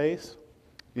interface.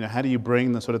 How do you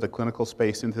bring the sort of the clinical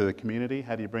space into the community?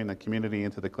 How do you bring the community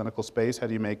into the clinical space? How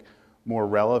do you make more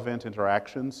relevant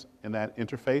interactions in that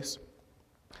interface?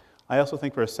 I also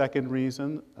think for a second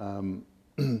reason,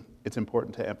 it's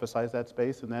important to emphasize that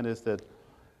space, and that is that,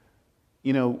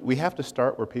 we have to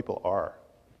start where people are.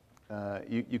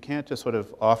 You can't just sort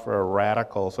of offer a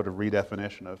radical sort of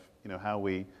redefinition of, how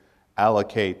we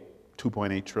allocate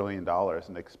 $2.8 trillion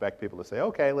and expect people to say,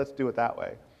 okay, let's do it that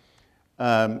way.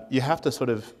 You have to sort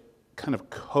of kind of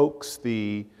coax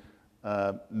the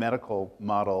medical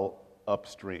model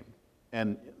upstream.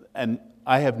 And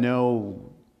I have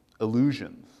no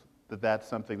illusions that that's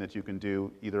something that you can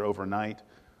do either overnight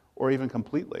or even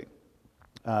completely.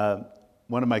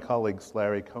 One of my colleagues,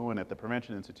 Larry Cohen at the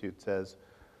Prevention Institute, says,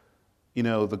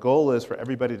 the goal is for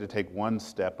everybody to take one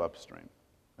step upstream.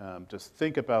 Just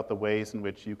think about the ways in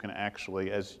which you can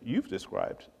actually, as you've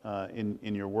described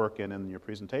in your work and in your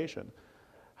presentation,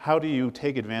 how do you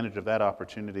take advantage of that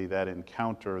opportunity, that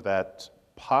encounter, that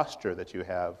posture that you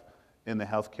have in the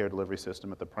healthcare delivery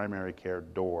system at the primary care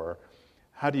door?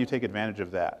 How do you take advantage of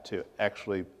that to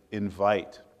actually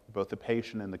invite both the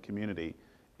patient and the community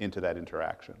into that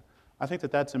interaction? I think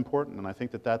that that's important, and I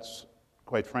think that that's,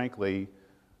 quite frankly,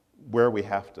 where we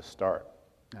have to start.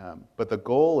 But the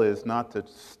goal is not to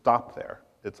stop there.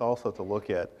 It's also to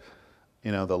look at,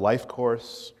 the life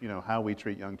course, how we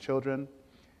treat young children,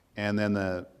 and then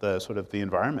the sort of the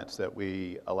environments that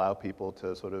we allow people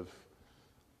to sort of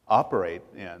operate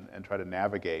in and try to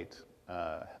navigate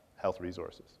health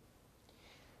resources.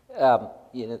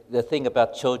 The thing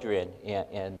about children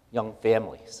and young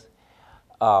families.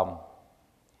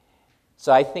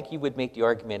 So I think you would make the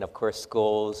argument, of course,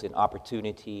 schools and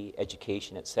opportunity,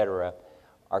 education, et cetera,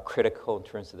 are critical in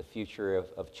terms of the future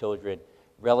of children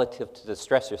relative to the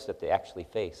stressors that they actually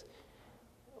face.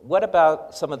 What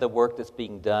about some of the work that's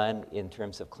being done in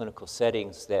terms of clinical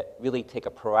settings that really take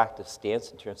a proactive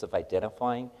stance in terms of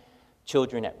identifying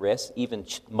children at risk, even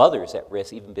mothers at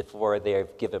risk, even before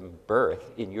they've given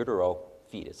birth in utero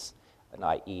fetus,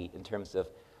 i.e. in terms of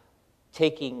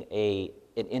taking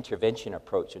an intervention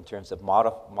approach in terms of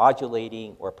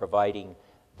modulating or providing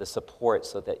the support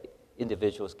so that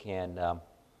individuals can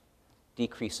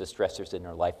decrease the stressors in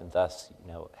their life and thus,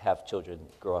 have children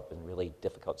grow up in really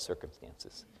difficult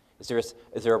circumstances. Is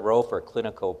there a role for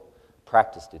clinical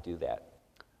practice to do that?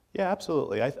 Yeah,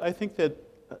 absolutely. I think that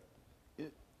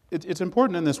it's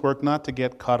important in this work not to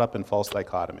get caught up in false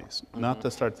dichotomies, not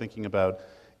to start thinking about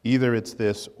either it's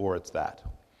this or it's that.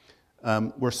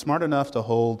 We're smart enough to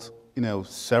hold,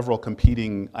 several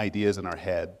competing ideas in our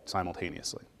head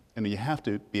simultaneously, and you have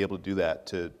to be able to do that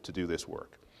to do this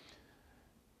work.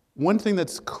 One thing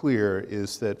that's clear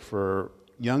is that for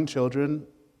young children,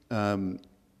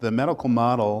 the medical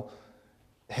model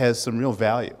has some real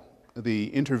value.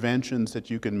 The interventions that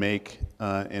you can make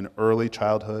in early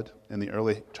childhood, in the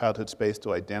early childhood space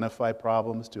to identify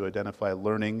problems, to identify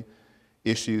learning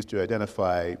issues, to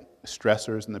identify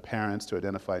stressors in the parents, to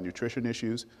identify nutrition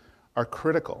issues, are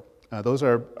critical. Those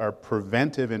are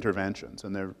preventive interventions,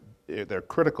 and they're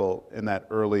critical in that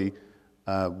early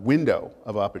window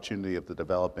of opportunity of the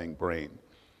developing brain.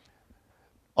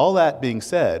 All that being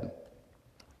said,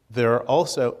 there are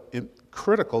also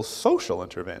critical social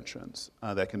interventions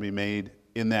that can be made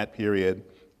in that period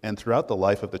and throughout the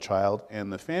life of the child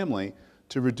and the family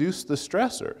to reduce the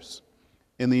stressors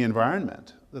in the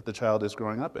environment that the child is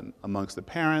growing up in, amongst the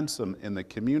parents, in the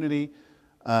community.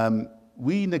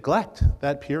 We neglect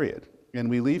that period, and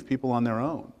we leave people on their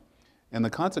own. And the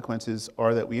consequences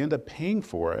are that we end up paying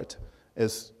for it,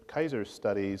 as Kaiser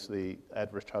studies, the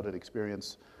adverse childhood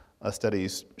experience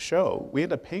studies show. We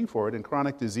end up paying for it in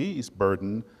chronic disease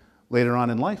burden later on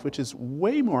in life, which is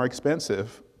way more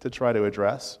expensive to try to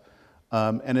address,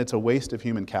 and it's a waste of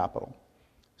human capital.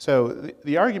 So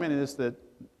the argument is that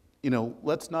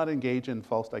let's not engage in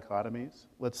false dichotomies.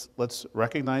 Let's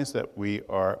recognize that we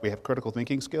have critical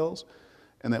thinking skills,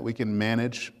 and that we can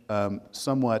manage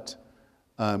somewhat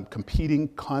competing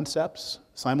concepts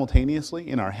simultaneously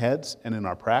in our heads and in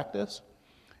our practice,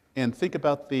 and think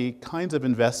about the kinds of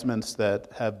investments that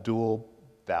have dual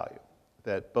value,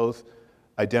 that both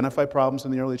identify problems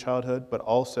in the early childhood, but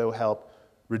also help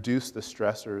reduce the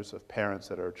stressors of parents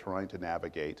that are trying to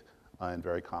navigate in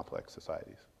very complex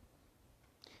societies.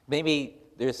 Maybe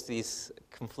there's these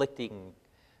conflicting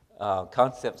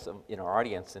concepts in our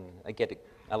audience, and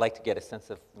I like to get a sense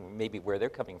of maybe where they're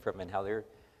coming from and how they're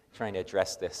trying to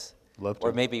address this. Love to.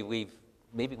 Or maybe we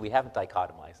haven't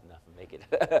dichotomized enough and make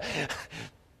it.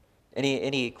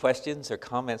 Any questions or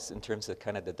comments in terms of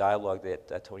kind of the dialogue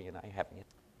that Tony and I are having? We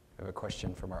have a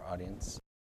question from our audience.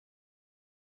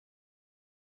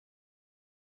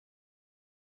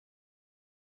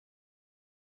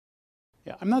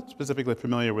 Yeah, I'm not specifically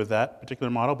familiar with that particular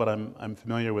model, but I'm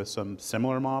familiar with some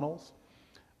similar models.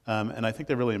 And I think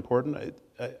they're really important.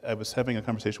 I was having a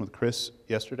conversation with Chris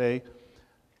yesterday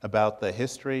about the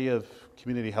history of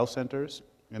community health centers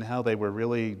and how they were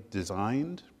really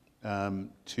designed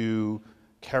to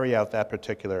carry out that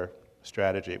particular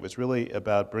strategy. It was really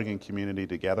about bringing community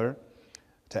together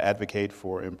to advocate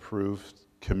for improved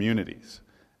communities,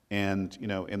 and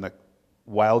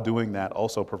while doing that,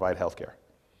 also provide health care.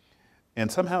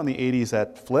 And somehow in the 80s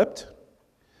that flipped,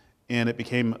 and it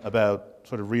became about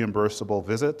sort of reimbursable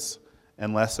visits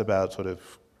and less about sort of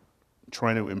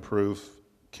trying to improve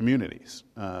communities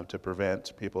to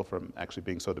prevent people from actually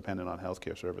being so dependent on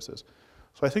healthcare services.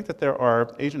 So I think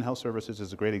that Asian Health Services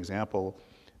is a great example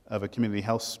of a community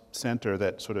health center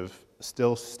that sort of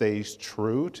still stays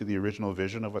true to the original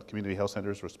vision of what community health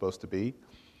centers were supposed to be.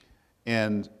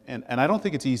 And I don't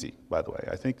think it's easy, by the way.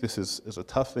 I think this is a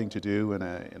tough thing to do in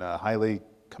a highly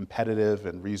competitive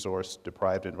and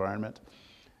resource-deprived environment.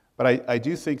 But I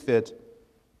do think that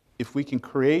if we can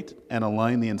create and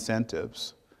align the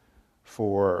incentives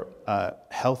for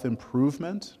health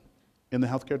improvement in the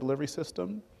healthcare delivery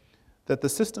system, that the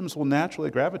systems will naturally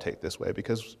gravitate this way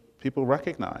because people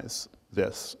recognize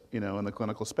this, in the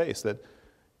clinical space, that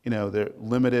there are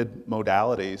limited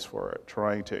modalities for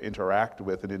trying to interact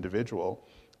with an individual.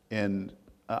 And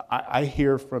I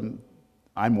hear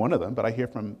I'm one of them, but I hear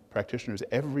from practitioners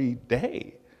every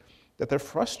day that they're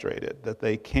frustrated that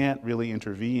they can't really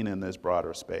intervene in this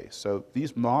broader space. So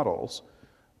these models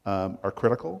are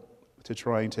critical to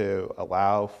trying to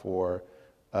allow for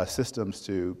systems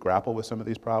to grapple with some of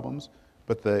these problems,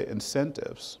 but the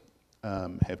incentives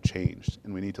have changed,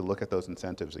 and we need to look at those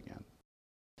incentives again.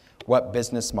 What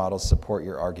business models support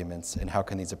your arguments, and how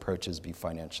can these approaches be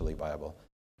financially viable?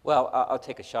 Well, I'll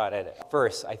take a shot at it.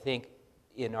 First, I think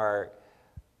in our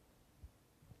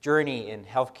journey in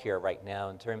healthcare right now,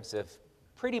 in terms of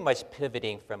pretty much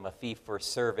pivoting from a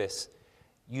fee-for-service,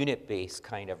 unit-based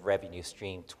kind of revenue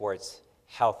stream towards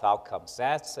health outcomes,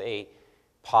 that's a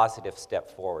positive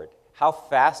step forward. How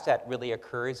fast that really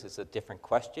occurs is a different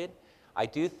question. I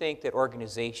do think that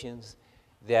organizations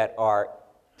that are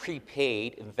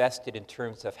prepaid, invested in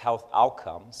terms of health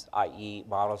outcomes, i.e.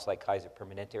 models like Kaiser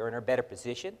Permanente, are in a better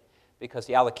position because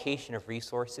the allocation of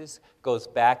resources goes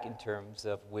back in terms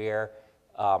of where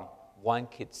one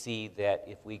could see that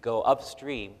if we go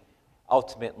upstream,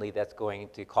 ultimately that's going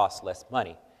to cost less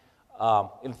money.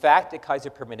 In fact, at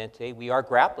Kaiser Permanente, we are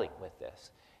grappling with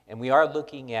this. And we are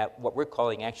looking at what we're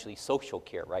calling actually social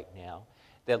care right now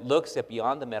that looks at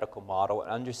beyond the medical model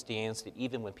and understands that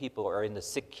even when people are in the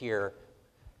sick care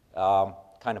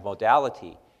kind of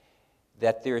modality,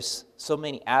 that there's so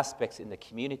many aspects in the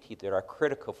community that are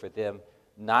critical for them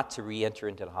not to re-enter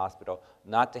into the hospital,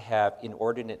 not to have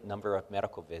inordinate number of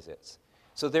medical visits.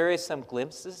 So there is some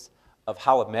glimpses of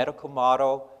how a medical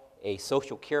model, a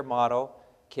social care model,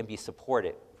 can be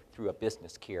supported through a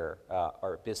business care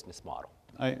or a business model.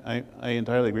 I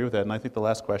entirely agree with that, and I think the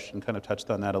last question kind of touched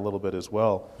on that a little bit as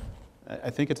well. I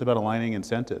think it's about aligning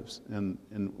incentives, and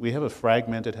we have a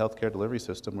fragmented healthcare delivery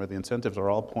system where the incentives are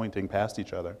all pointing past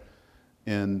each other,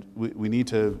 and we need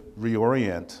to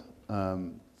reorient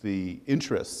the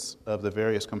interests of the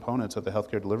various components of the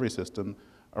healthcare delivery system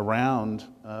around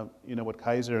what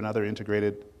Kaiser and other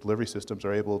integrated delivery systems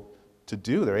are able to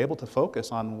do. They're able to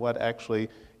focus on what actually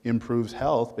improves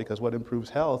health, because what improves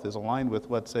health is aligned with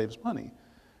what saves money.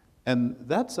 And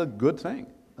that's a good thing.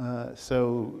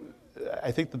 So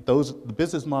I think that the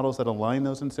business models that align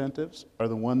those incentives are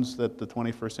the ones that the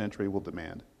 21st century will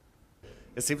demand.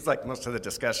 It seems like most of the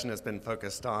discussion has been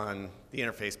focused on the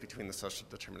interface between the social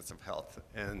determinants of health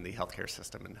and the healthcare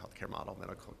system and healthcare model,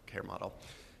 medical care model.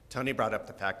 Tony brought up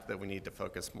the fact that we need to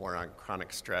focus more on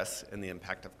chronic stress and the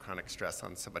impact of chronic stress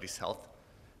on somebody's health.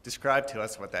 Describe to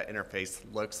us what that interface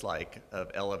looks like of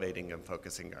elevating and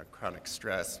focusing on chronic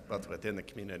stress, both within the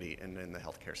community and in the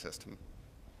healthcare system.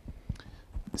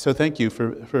 So thank you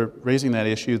for raising that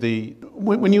issue.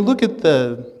 When you look at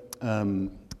the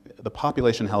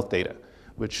population health data,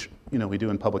 which we do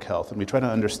in public health, and we try to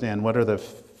understand what are the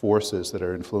forces that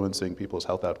are influencing people's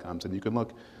health outcomes, and you can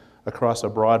look across a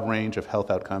broad range of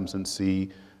health outcomes and see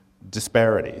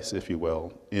disparities, if you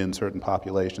will, in certain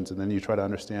populations, and then you try to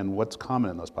understand what's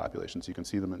common in those populations. You can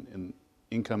see them in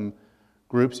income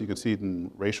groups, you can see it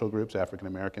in racial groups, African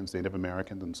Americans, Native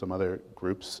Americans, and some other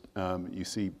groups. You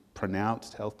see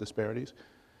pronounced health disparities.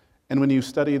 And when you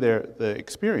study the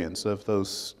experience of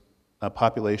those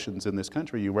populations in this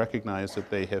country, you recognize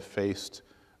that they have faced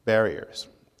barriers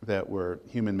that were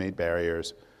human-made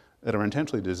barriers that are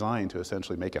intentionally designed to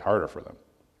essentially make it harder for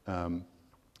them.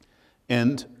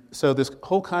 And so this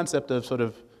whole concept of sort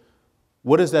of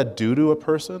what does that do to a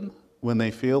person when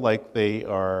they feel like they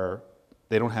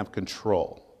don't have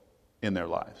control in their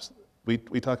lives? We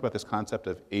talk about this concept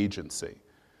of agency,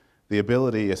 the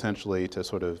ability essentially to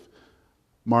sort of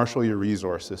marshal your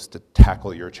resources to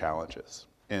tackle your challenges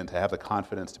and to have the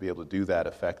confidence to be able to do that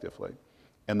effectively.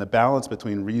 And the balance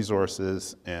between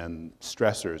resources and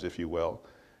stressors, if you will,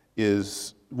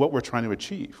 is what we're trying to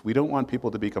achieve. We don't want people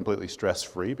to be completely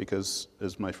stress-free because,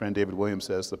 as my friend David Williams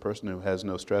says, the person who has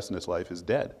no stress in his life is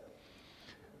dead.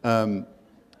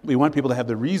 We want people to have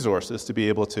the resources to be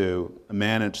able to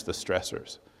manage the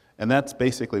stressors. And that's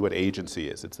basically what agency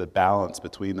is. It's the balance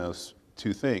between those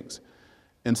two things.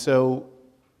 And so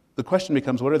the question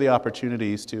becomes, what are the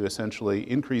opportunities to essentially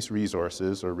increase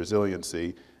resources or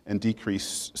resiliency and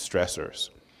decrease stressors?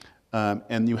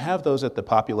 And you have those at the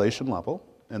population level,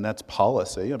 and that's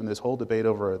policy. I mean, this whole debate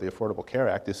over the Affordable Care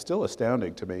Act is still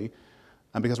astounding to me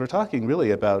because we're talking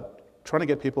really about trying to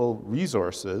get people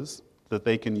resources that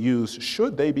they can use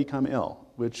should they become ill,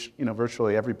 which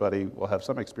virtually everybody will have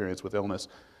some experience with illness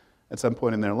at some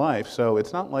point in their life. So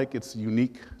it's not like it's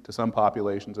unique to some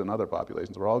populations and other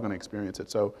populations. We're all going to experience it.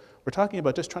 So we're talking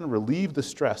about just trying to relieve the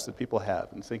stress that people have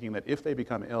and thinking that if they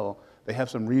become ill, they have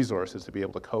some resources to be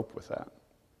able to cope with that.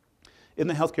 In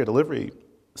the healthcare delivery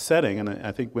setting, and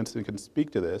I think Winston can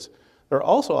speak to this, there are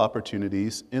also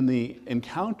opportunities in the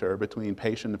encounter between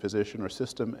patient and physician or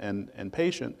system and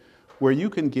patient where you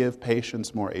can give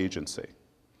patients more agency,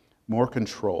 more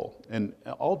control. And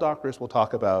all doctors will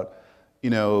talk about,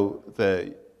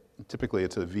 typically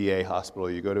it's a VA hospital.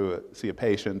 You go to see a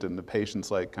patient and the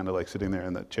patient's kind of sitting there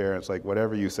in the chair. And it's like,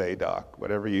 whatever you say, doc,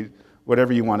 whatever you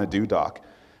want to do, doc.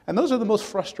 And those are the most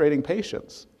frustrating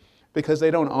patients because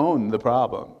they don't own the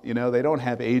problem. They don't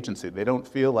have agency. They don't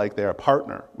feel like they're a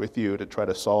partner with you to try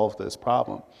to solve this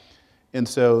problem. And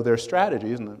so there are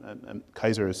strategies, and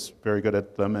Kaiser is very good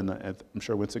at them, and I'm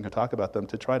sure Winston can talk about them,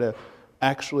 to try to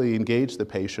actually engage the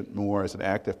patient more as an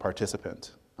active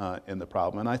participant in the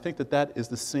problem. And I think that is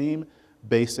the same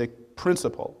basic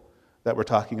principle that we're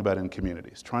talking about in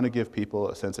communities, trying to give people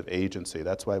a sense of agency.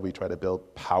 That's why we try to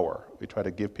build power. We try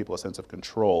to give people a sense of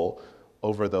control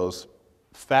over those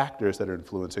factors that are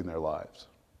influencing their lives.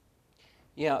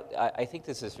 I think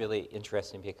this is really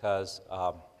interesting because,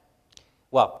 I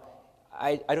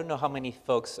don't know how many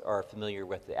folks are familiar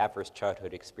with the adverse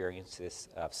childhood experiences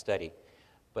study,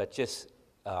 but just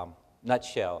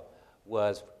nutshell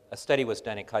a study was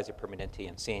done at Kaiser Permanente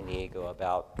in San Diego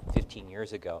about 15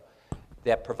 years ago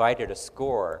that provided a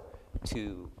score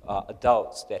to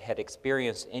adults that had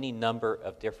experienced any number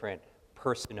of different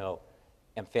personal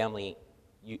and family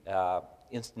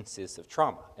instances of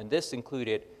trauma. And this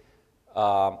included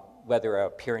whether a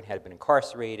parent had been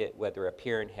incarcerated, whether a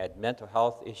parent had mental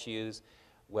health issues,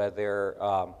 whether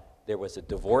there was a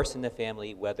divorce in the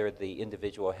family, whether the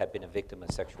individual had been a victim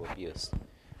of sexual abuse.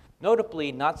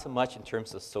 Notably, not so much in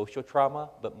terms of social trauma,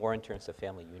 but more in terms of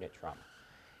family unit trauma.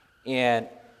 And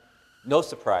no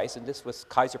surprise, and this was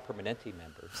Kaiser Permanente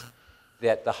members,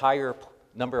 that the higher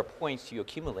number of points you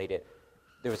accumulated,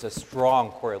 there was a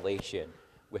strong correlation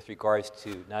with regards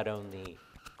to not only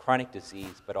chronic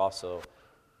disease, but also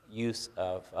use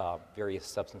of various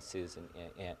substances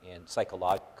and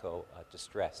psychological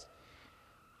distress.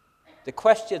 The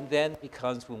question then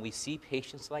becomes, when we see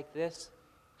patients like this,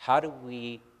 how do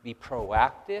we be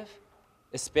proactive,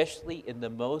 especially in the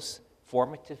most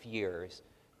formative years,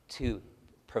 to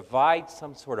provide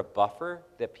some sort of buffer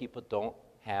that people don't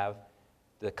have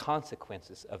the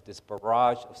consequences of this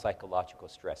barrage of psychological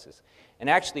stresses. And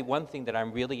actually, one thing that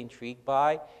I'm really intrigued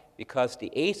by, because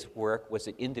the ACE work was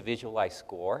an individualized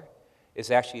score,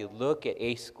 is actually look at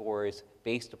ACE scores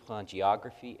based upon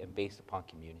geography and based upon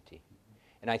community.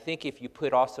 And I think if you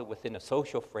put also within a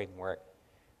social framework,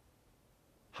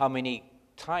 how many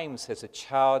times has a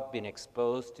child been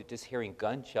exposed to just hearing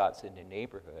gunshots in the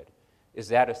neighborhood? Is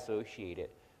that associated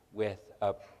with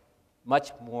a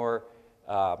much more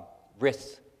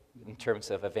risk in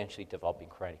terms of eventually developing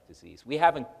chronic disease? We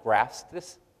haven't grasped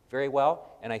this very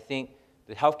well, and I think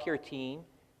the healthcare team,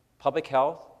 public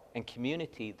health, and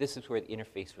community, this is where the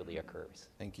interface really occurs.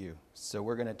 Thank you. So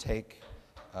we're going to take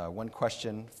one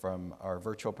question from our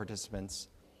virtual participants.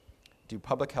 Do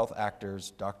public health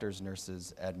actors, doctors,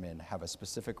 nurses, admin, have a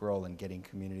specific role in getting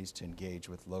communities to engage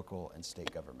with local and state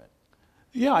government?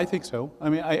 Yeah, I think so. I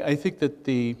mean, I think that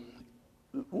the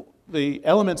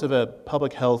elements of a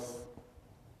public health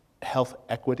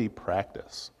equity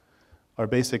practice are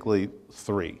basically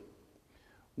three.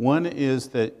 One is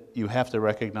that you have to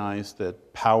recognize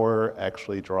that power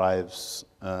actually drives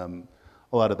a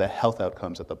lot of the health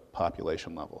outcomes at the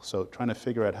population level. So trying to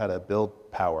figure out how to build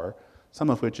power, some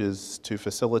of which is to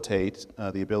facilitate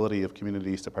the ability of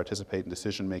communities to participate in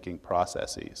decision-making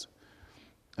processes,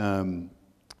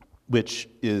 which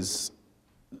is,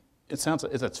 it's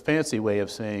a fancy way of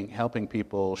saying helping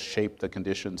people shape the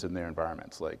conditions in their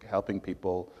environments, like helping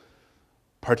people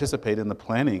participate in the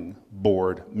planning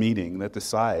board meeting that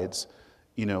decides,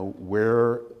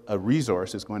 where a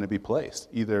resource is going to be placed,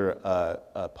 either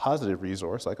a positive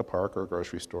resource like a park or a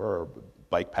grocery store or a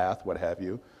bike path, what have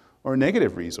you, or a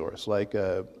negative resource like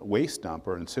a waste dump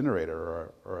or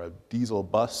incinerator or a diesel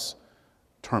bus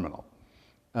terminal.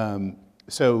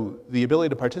 So the ability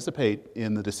to participate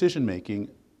in the decision making,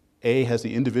 A, has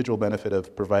the individual benefit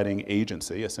of providing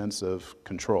agency, a sense of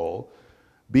control.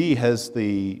 B, has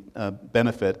the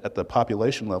benefit at the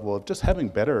population level of just having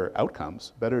better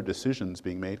outcomes, better decisions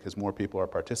being made because more people are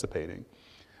participating.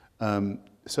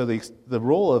 So the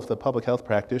role of the public health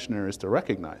practitioner is to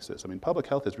recognize this. I mean, public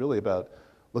health is really about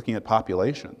looking at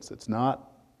populations. It's not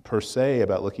per se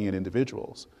about looking at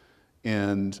individuals.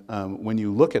 And when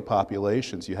you look at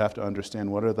populations, you have to understand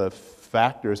what are the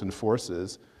factors and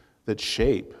forces that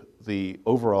shape the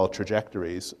overall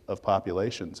trajectories of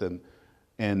populations. And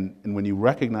when you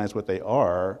recognize what they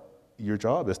are, your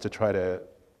job is to try to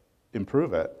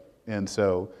improve it. And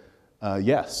so,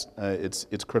 yes,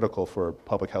 it's critical for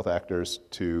public health actors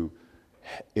to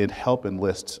help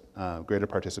enlist greater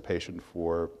participation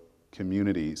for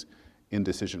communities in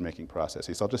decision-making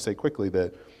processes. I'll just say quickly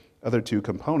that other two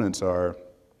components are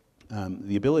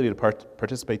the ability to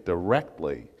participate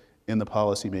directly in the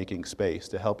policy-making space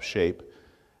to help shape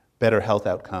better health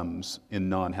outcomes in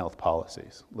non-health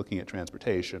policies, looking at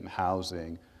transportation,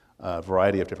 housing, a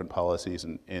variety of different policies,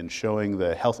 and showing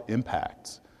the health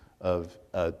impacts of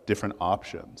different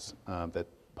options that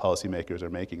policymakers are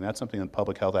making. That's something that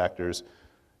public health actors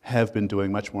have been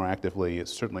doing much more actively.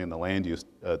 It's certainly in the land use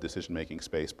decision-making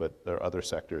space, but there are other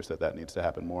sectors that needs to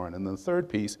happen more in. And then the third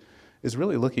piece is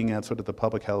really looking at sort of the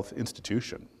public health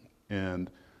institution.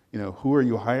 And, who are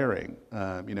you hiring?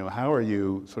 How are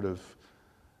you sort of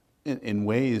in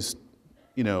ways,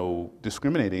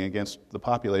 discriminating against the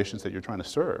populations that you're trying to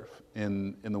serve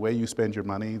in the way you spend your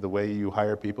money, the way you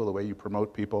hire people, the way you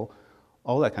promote people,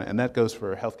 all that kind of, and that goes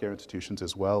for healthcare institutions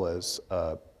as well as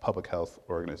public health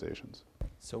organizations.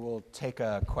 So we'll take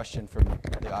a question from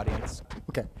the audience.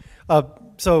 Okay.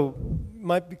 So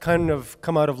might be kind of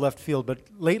come out of left field, but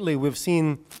lately we've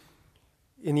seen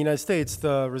in the United States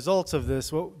the results of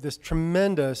this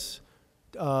tremendous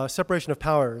separation of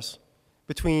powers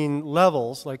between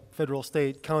levels like federal,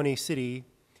 state, county, city,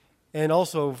 and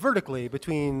also vertically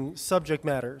between subject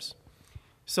matters.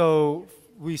 So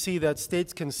we see that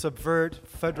states can subvert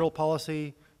federal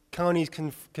policy, counties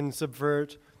can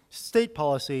subvert state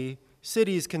policy,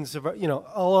 cities can subvert,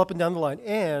 all up and down the line.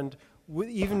 And with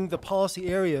even the policy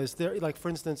areas, there, like for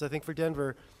instance, I think for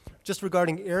Denver, just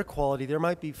regarding air quality, there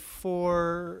might be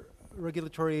 4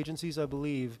 regulatory agencies, I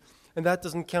believe, and that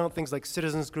doesn't count things like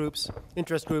citizens groups,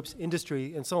 interest groups,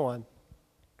 industry, and so on.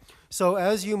 So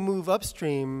as you move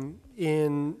upstream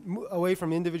away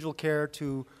from individual care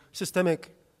to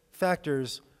systemic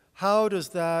factors, how does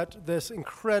this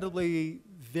incredibly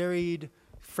varied,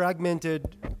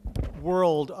 fragmented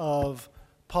world of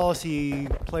policy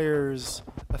players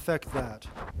affect that?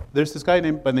 There's this guy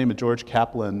by the name of George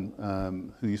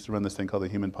Kaplan who used to run this thing called the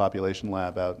Human Population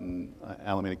Lab out in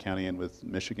Alameda County and with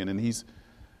Michigan, and he's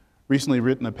recently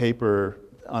written a paper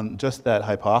on just that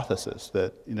hypothesis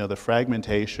that the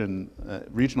fragmentation,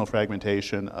 regional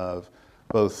fragmentation of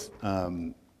both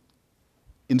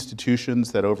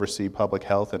institutions that oversee public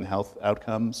health and health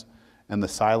outcomes, and the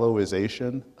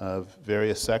siloization of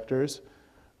various sectors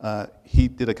He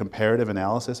did a comparative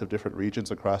analysis of different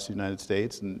regions across the United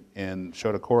States and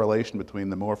showed a correlation between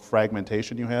the more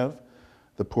fragmentation you have,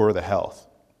 the poorer the health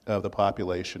of the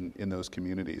population in those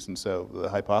communities. And so the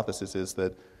hypothesis is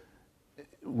that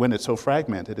when it's so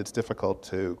fragmented, it's difficult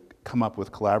to come up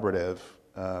with collaborative,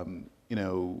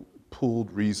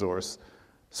 pooled resource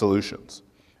solutions.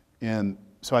 And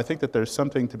so I think that there's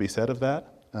something to be said of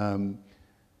that.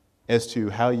 As to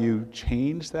how you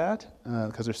change that,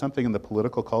 because there's something in the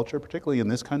political culture, particularly in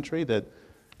this country, that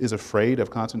is afraid of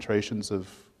concentrations of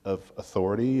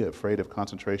authority, afraid of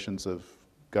concentrations of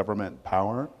government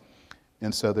power.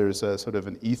 And so there's a sort of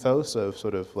an ethos of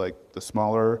sort of like the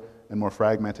smaller and more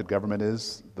fragmented government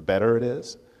is, the better it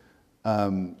is.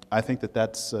 I think that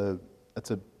that's a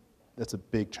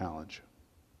big challenge.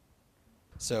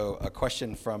 So a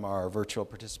question from our virtual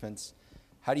participants.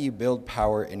 How do you build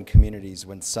power in communities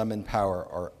when some in power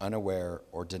are unaware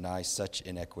or deny such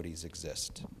inequities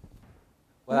exist?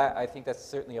 Well, I think that's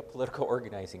certainly a political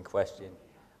organizing question.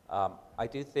 I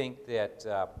do think that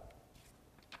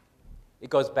it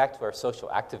goes back to our social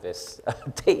activist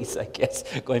days, I guess,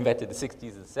 going back to the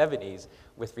 60s and 70s,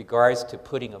 with regards to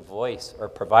putting a voice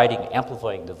or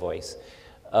amplifying the voice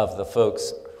of the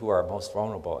folks who are most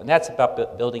vulnerable. And that's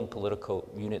about building political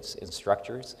units and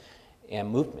structures and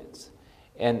movements.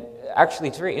 And actually,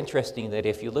 it's very interesting that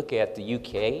if you look at the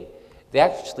UK, they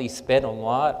actually spend a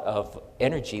lot of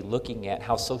energy looking at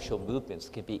how social movements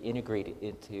can be integrated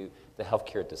into the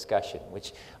healthcare discussion,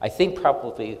 which I think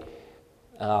probably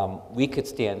we could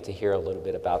stand to hear a little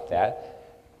bit about that.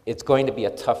 It's going to be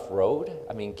a tough road.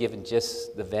 I mean, given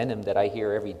just the venom that I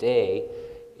hear every day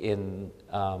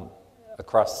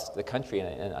across the country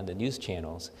and on the news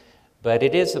channels. But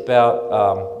it is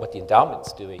about what the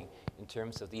Endowment's doing in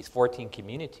terms of these 14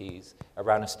 communities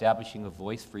around establishing a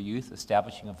voice for youth,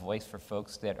 establishing a voice for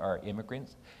folks that are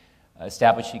immigrants,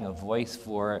 establishing a voice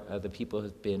for the people who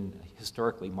have been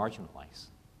historically marginalized.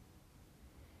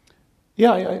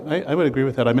 Yeah, I would agree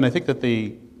with that. I mean, I think that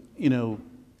the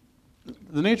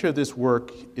nature of this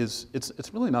work is,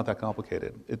 it's really not that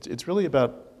complicated. It's really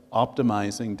about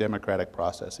optimizing democratic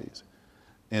processes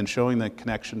and showing the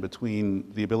connection between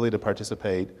the ability to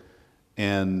participate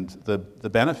and the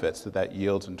benefits that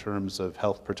yields in terms of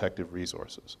health protective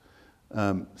resources.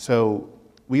 So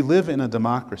we live in a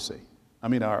democracy. I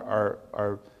mean,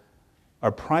 our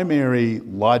primary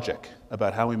logic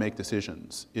about how we make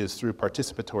decisions is through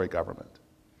participatory government.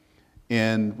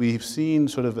 And we've seen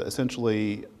sort of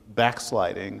essentially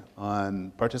backsliding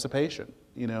on participation,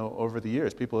 over the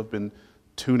years. People have been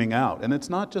tuning out. And it's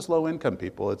not just low-income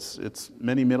people. It's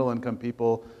many middle-income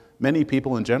people. Many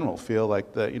people in general feel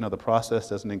like the process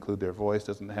doesn't include their voice,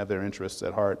 doesn't have their interests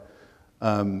at heart.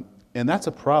 And that's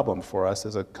a problem for us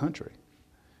as a country.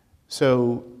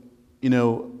 So,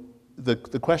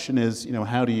 the question is,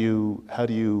 how do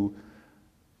you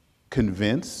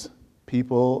convince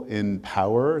people in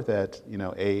power that,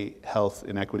 health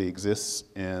inequity exists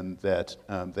and that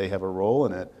they have a role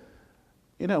in it?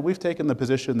 We've taken the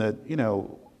position that,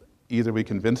 either we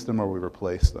convince them or we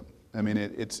replace them. I mean,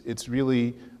 it's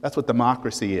really, that's what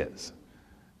democracy is.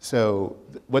 So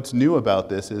what's new about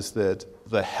this is that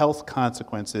the health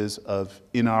consequences of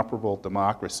inoperable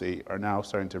democracy are now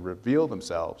starting to reveal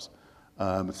themselves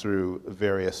through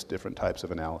various different types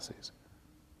of analyses.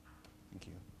 Thank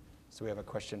you. So we have a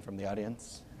question from the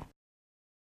audience.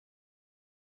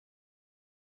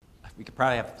 We could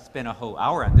probably have to spend a whole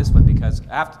hour on this one because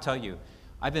I have to tell you,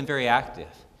 I've been very active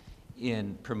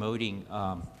in promoting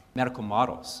medical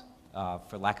models,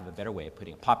 for lack of a better way of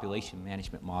putting it, population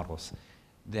management models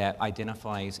that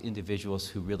identifies individuals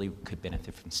who really could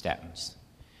benefit from statins.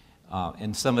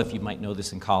 And some of you might know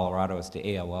this in Colorado as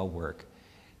the ALL work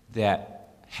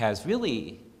that has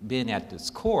really been at its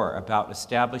core about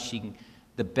establishing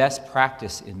the best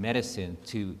practice in medicine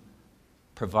to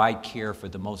provide care for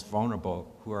the most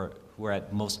vulnerable who are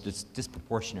at most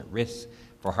disproportionate risk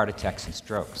for heart attacks and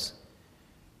strokes.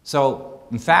 So,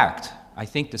 in fact, I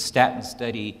think the statin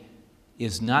study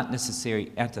is not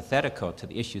necessarily antithetical to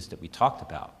the issues that we talked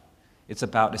about. It's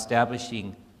about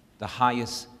establishing the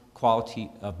highest quality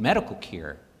of medical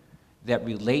care that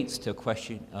relates to a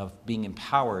question of being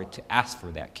empowered to ask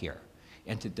for that care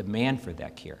and to demand for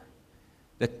that care.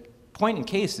 The point in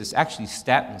case is actually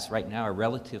statins right now are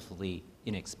relatively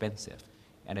inexpensive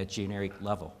at a generic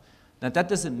level. Now, that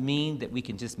doesn't mean that we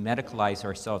can just medicalize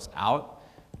ourselves out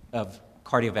of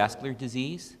cardiovascular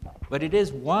disease, but it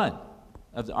is one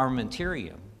of the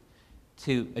armamentarium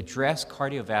to address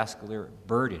cardiovascular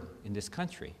burden in this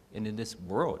country and in this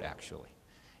world, actually.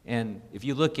 And if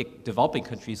you look at developing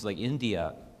countries like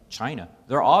India, China,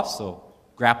 they're also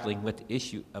grappling with the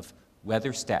issue of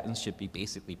whether statins should be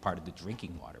basically part of the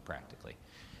drinking water practically.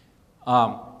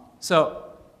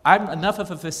 So I'm enough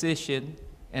of a physician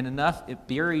and enough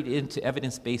buried into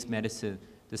evidence-based medicine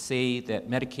to say that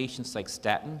medications like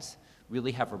statins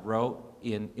really have a role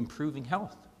in improving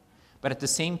health. But at the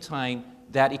same time,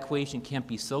 that equation can't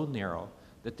be so narrow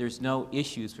that there's no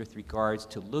issues with regards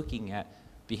to looking at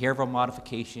behavioral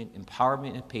modification,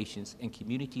 empowerment of patients, and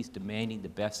communities demanding the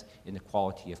best in the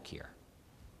quality of care.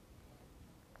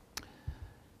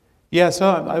 Yeah,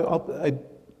 so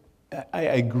I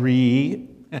agree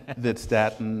that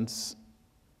statins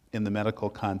in the medical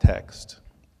context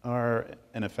are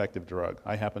an effective drug.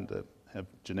 I happen to have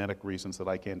genetic reasons that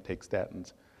I can't take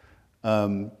statins.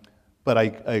 But I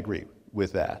agree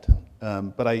with that.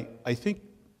 But I think,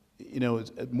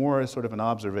 it's more as sort of an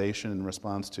observation in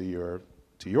response to your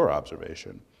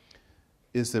observation,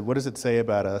 is that what does it say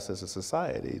about us as a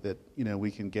society that,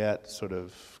 we can get sort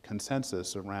of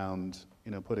consensus around,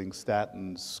 putting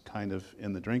statins kind of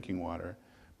in the drinking water,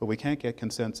 but we can't get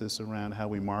consensus around how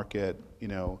we market,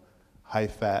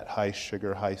 high-fat,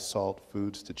 high-sugar, high-salt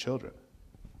foods to children.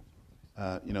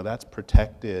 That's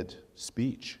protected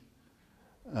speech.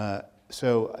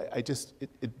 So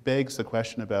it begs the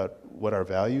question about what our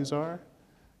values are,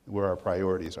 where our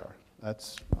priorities are.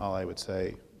 That's all I would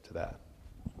say to that.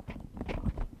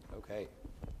 Okay.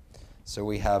 So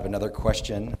we have another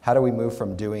question. How do we move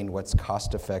from doing what's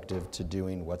cost effective to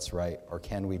doing what's right, or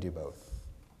can we do both?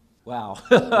 Wow.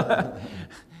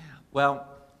 Well,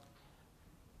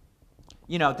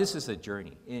 this is a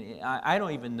journey. And I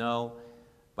don't even know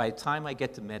by the time I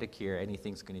get to Medicare,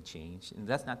 anything's going to change. And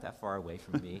that's not that far away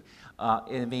from me.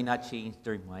 It may not change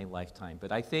during my lifetime.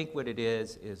 But I think what it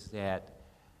is that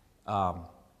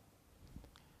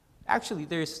actually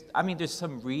there's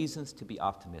some reasons to be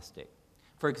optimistic.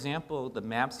 For example, the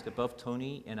maps that both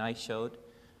Tony and I showed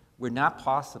were not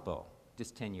possible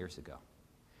just 10 years ago.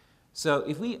 So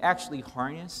if we actually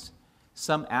harness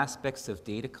some aspects of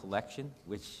data collection,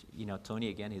 which Tony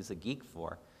again is a geek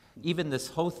for, even this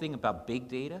whole thing about big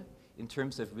data in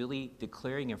terms of really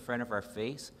declaring in front of our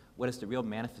face what is the real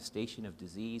manifestation of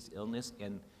disease, illness,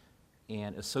 and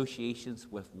associations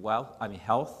with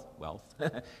health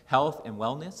and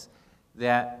wellness,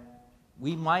 that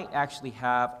we might actually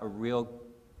have a real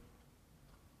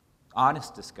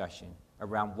honest discussion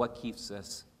around what keeps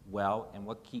us well and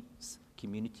what keeps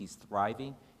communities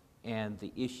thriving, and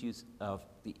the issues of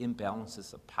the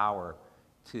imbalances of power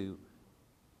to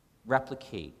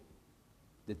replicate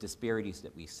the disparities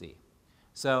that we see.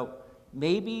 So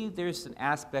maybe there's an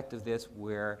aspect of this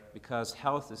where, because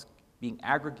health is being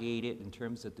aggregated in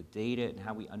terms of the data and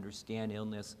how we understand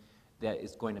illness, that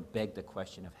is going to beg the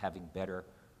question of having better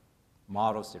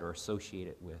models that are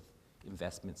associated with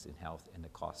investments in health and the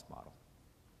cost model.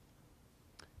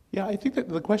 Yeah, I think that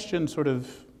the question sort of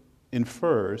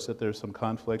infers that there's some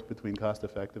conflict between cost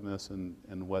effectiveness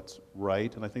and what's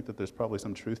right, and I think that there's probably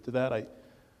some truth to that.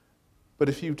 But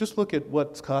if you just look at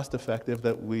what's cost effective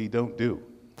that we don't do,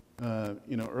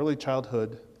 early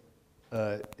childhood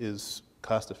is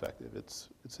cost effective. It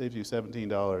saves you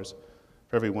 $17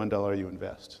 for every $1 you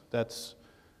invest. That's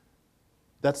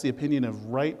the opinion of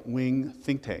right-wing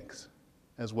think tanks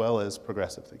as well as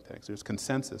progressive think tanks. There's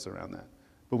consensus around that,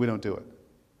 but we don't do it.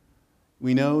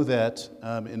 We know that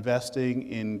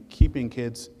investing in keeping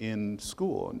kids in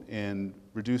school and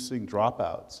reducing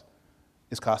dropouts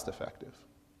is cost effective.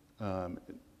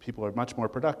 People are much more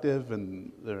productive,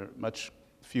 and there are much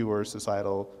fewer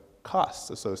societal costs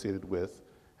associated with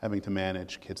having to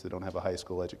manage kids that don't have a high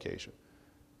school education.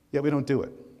 Yet we don't do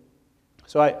it.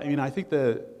 So I think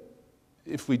that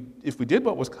if we did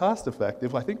what was cost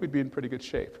effective, I think we'd be in pretty good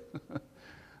shape.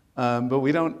 But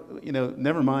we don't,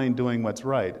 never mind doing what's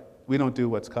right. We don't do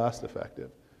what's cost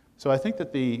effective. So I think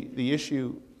that the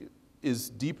issue is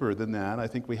deeper than that. I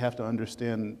think we have to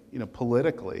understand,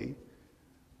 politically,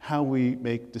 how we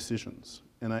make decisions.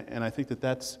 And I think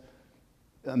that's,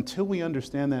 until we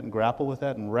understand that and grapple with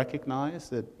that and recognize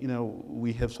that,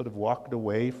 we have sort of walked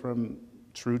away from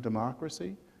true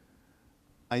democracy,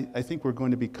 I think we're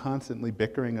going to be constantly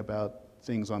bickering about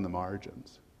things on the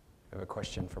margins. We have a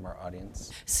question from our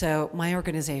audience. So my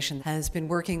organization has been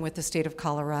working with the state of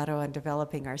Colorado on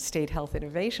developing our state health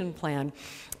innovation plan.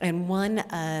 And one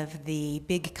of the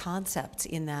big concepts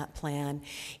in that plan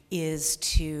is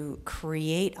to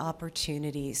create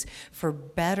opportunities for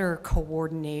better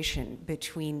coordination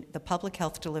between the public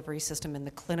health delivery system and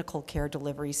the clinical care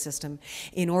delivery system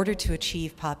in order to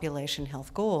achieve population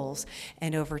health goals,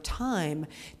 and over time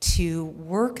to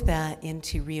work that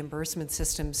into reimbursement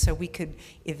systems so we could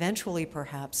eventually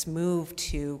perhaps move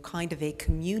to kind of a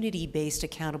community-based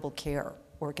accountable care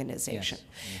organization.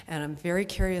 Yes. And I'm very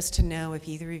curious to know if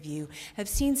either of you have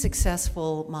seen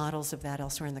successful models of that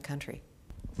elsewhere in the country.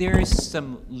 There is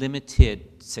some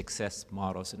limited success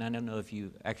models, and I don't know if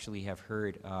you actually have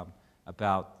heard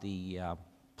about the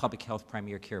Public Health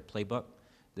Primary Care Playbook,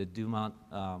 the Dumont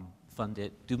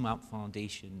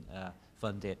Foundation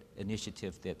funded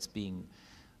initiative that's being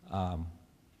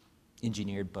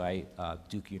engineered by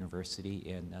Duke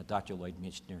University and Dr. Lloyd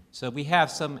Michener. So we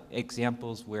have some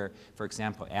examples where, for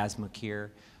example, asthma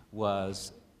care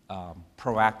was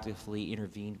proactively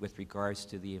intervened with regards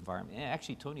to the environment. And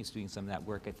actually, Tony's doing some of that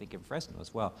work, I think, in Fresno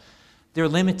as well. They're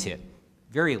limited,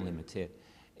 very limited.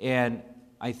 And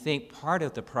I think part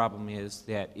of the problem is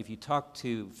that if you talk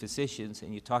to physicians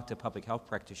and you talk to public health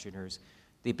practitioners,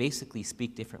 they basically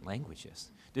speak different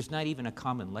languages. There's not even a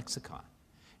common lexicon.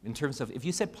 In terms of, if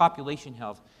you said population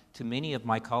health to many of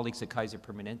my colleagues at Kaiser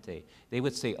Permanente, they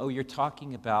would say, oh, you're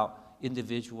talking about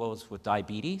individuals with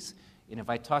diabetes? And if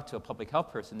I talk to a public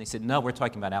health person, they said, no, we're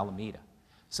talking about Alameda.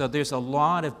 So there's a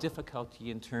lot of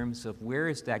difficulty in terms of where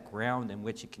is that ground in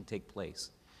which it can take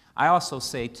place. I also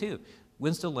say, too,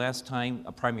 when's the last time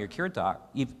a primary care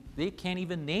doc, they can't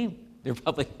even name their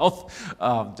public health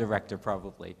director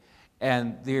probably.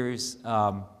 And there's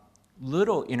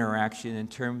little interaction in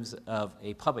terms of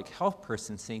a public health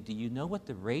person saying, do you know what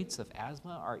the rates of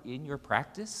asthma are in your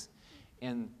practice?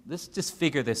 And let's just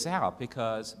figure this out,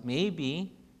 because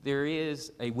maybe there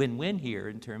is a win-win here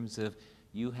in terms of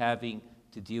you having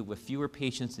to deal with fewer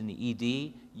patients in the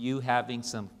ED, you having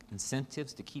some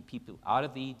incentives to keep people out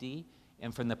of the ED,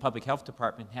 and from the public health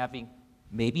department having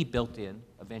maybe built in,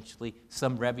 eventually,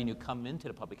 some revenue come into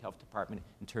the public health department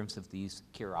in terms of these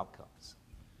care outcomes.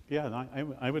 Yeah,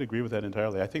 and I would agree with that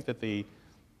entirely. I think that the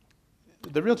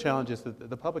real challenge is that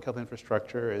the public health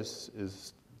infrastructure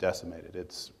is decimated.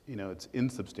 It's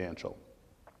insubstantial,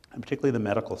 and particularly the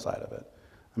medical side of it.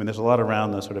 I mean, there's a lot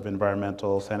around the sort of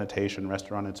environmental, sanitation,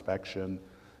 restaurant inspection,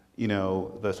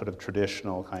 the sort of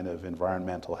traditional kind of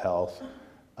environmental health.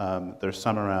 There's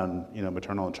some around,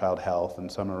 maternal and child health, and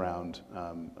some around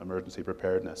emergency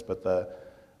preparedness. But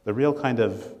the real kind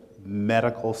of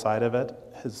medical side of it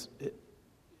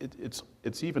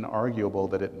it's even arguable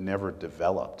that it never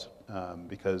developed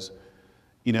because,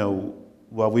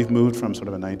 while we've moved from sort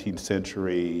of a 19th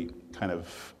century kind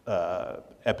of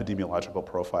epidemiological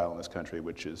profile in this country,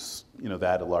 which is,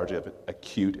 that largely of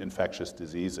acute infectious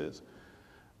diseases,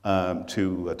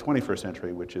 to a 21st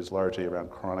century, which is largely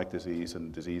around chronic disease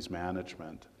and disease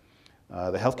management.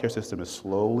 The healthcare system is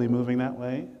slowly moving that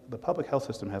way. The public health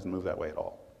system hasn't moved that way at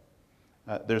all.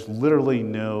 There's literally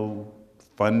no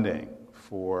funding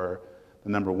for the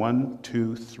number 1,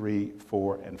 2, 3,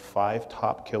 4, and 5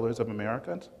 top killers of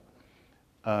Americans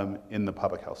in the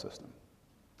public health system.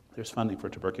 There's funding for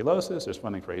tuberculosis, there's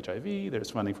funding for HIV, there's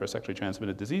funding for sexually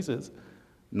transmitted diseases,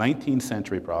 19th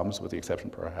century problems, with the exception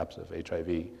perhaps of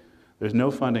HIV. There's no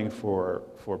funding for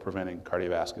preventing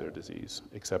cardiovascular disease,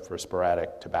 except for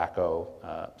sporadic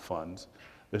tobacco funds.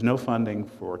 There's no funding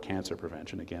for cancer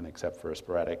prevention, again, except for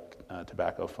sporadic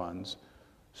tobacco funds,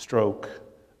 stroke,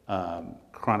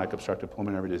 chronic obstructive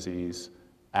pulmonary disease,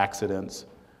 accidents.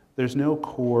 There's no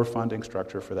core funding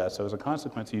structure for that. So as a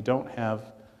consequence, you don't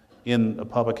have in a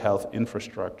public health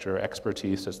infrastructure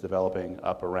expertise that's developing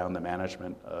up around the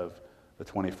management of the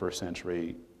 21st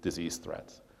century disease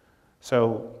threats.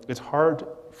 So it's hard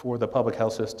for the public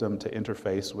health system to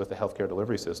interface with the healthcare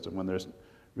delivery system when there's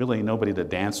really nobody to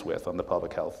dance with on the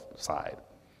public health side.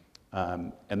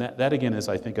 And that again is,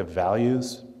 I think, a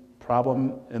values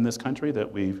problem in this country,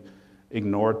 that we've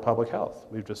ignored public health.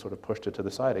 We've just sort of pushed it to the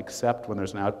side, except when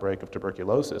there's an outbreak of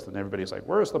tuberculosis, and everybody's like,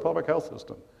 where's the public health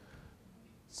system?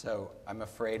 So I'm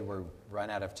afraid we're run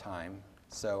out of time.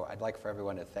 So I'd like for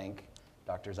everyone to thank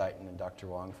Drs. Iton and Dr.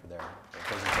 Wong for their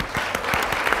presentation.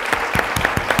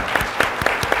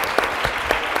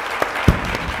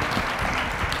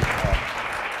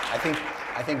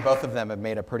 I think both of them have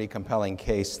made a pretty compelling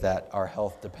case that our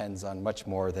health depends on much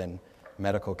more than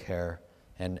medical care,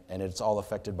 and it's all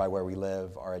affected by where we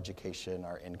live, our education,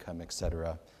 our income, et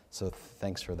cetera. So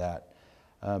thanks for that.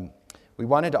 We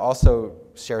wanted to also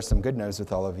share some good news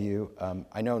with all of you.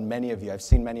 I know I've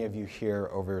seen many of you here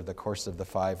over the course of the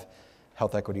 5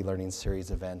 Health Equity Learning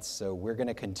Series events, so we're going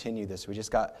to continue this. We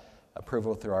just got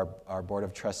approval through our Board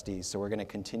of Trustees, so we're going to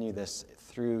continue this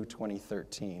through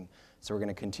 2013. So we're going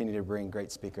to continue to bring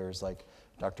great speakers like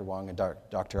Dr. Wong and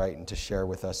Dr. Iton to share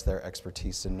with us their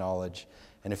expertise and knowledge.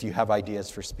 And if you have ideas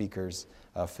for speakers,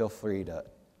 feel free to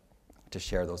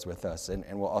share those with us. And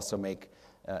we'll also make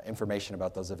information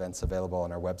about those events available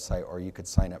on our website, or you could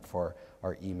sign up for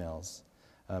our emails.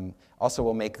 Also,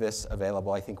 we'll make this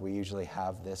available. I think we usually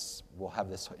have this, we'll have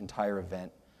this entire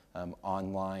event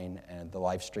online and the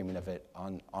live streaming of it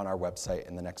on our website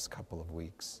in the next couple of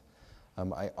weeks.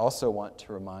 I also want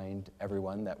to remind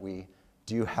everyone that we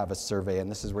do have a survey, and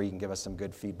this is where you can give us some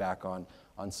good feedback on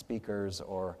speakers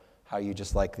or how you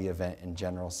just like the event in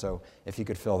general. So if you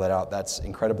could fill that out, that's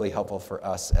incredibly helpful for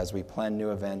us as we plan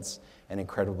new events and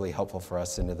incredibly helpful for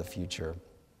us into the future.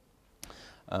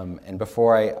 And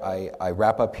before I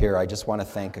wrap up here, I just want to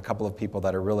thank a couple of people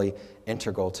that are really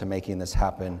integral to making this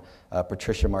happen.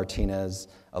 Patricia Martinez,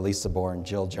 Elisa Bourne,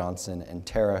 Jill Johnson, and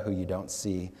Tara, who you don't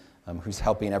see, who's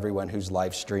helping everyone who's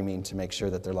live streaming to make sure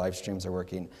that their live streams are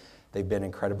working. They've been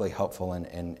incredibly helpful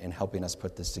in helping us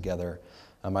put this together.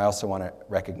 I also want to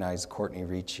recognize Courtney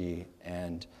Ricci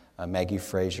and Maggie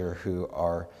Frazier, who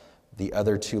are the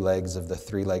other two legs of the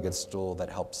three-legged stool that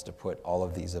helps to put all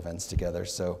of these events together.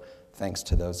 So thanks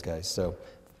to those guys. So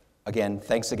again,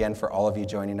 thanks again for all of you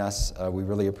joining us. We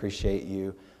really appreciate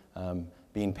you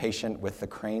being patient with the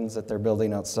cranes that they're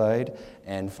building outside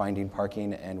and finding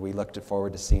parking, and we look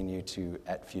forward to seeing you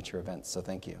at future events. So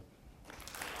thank you.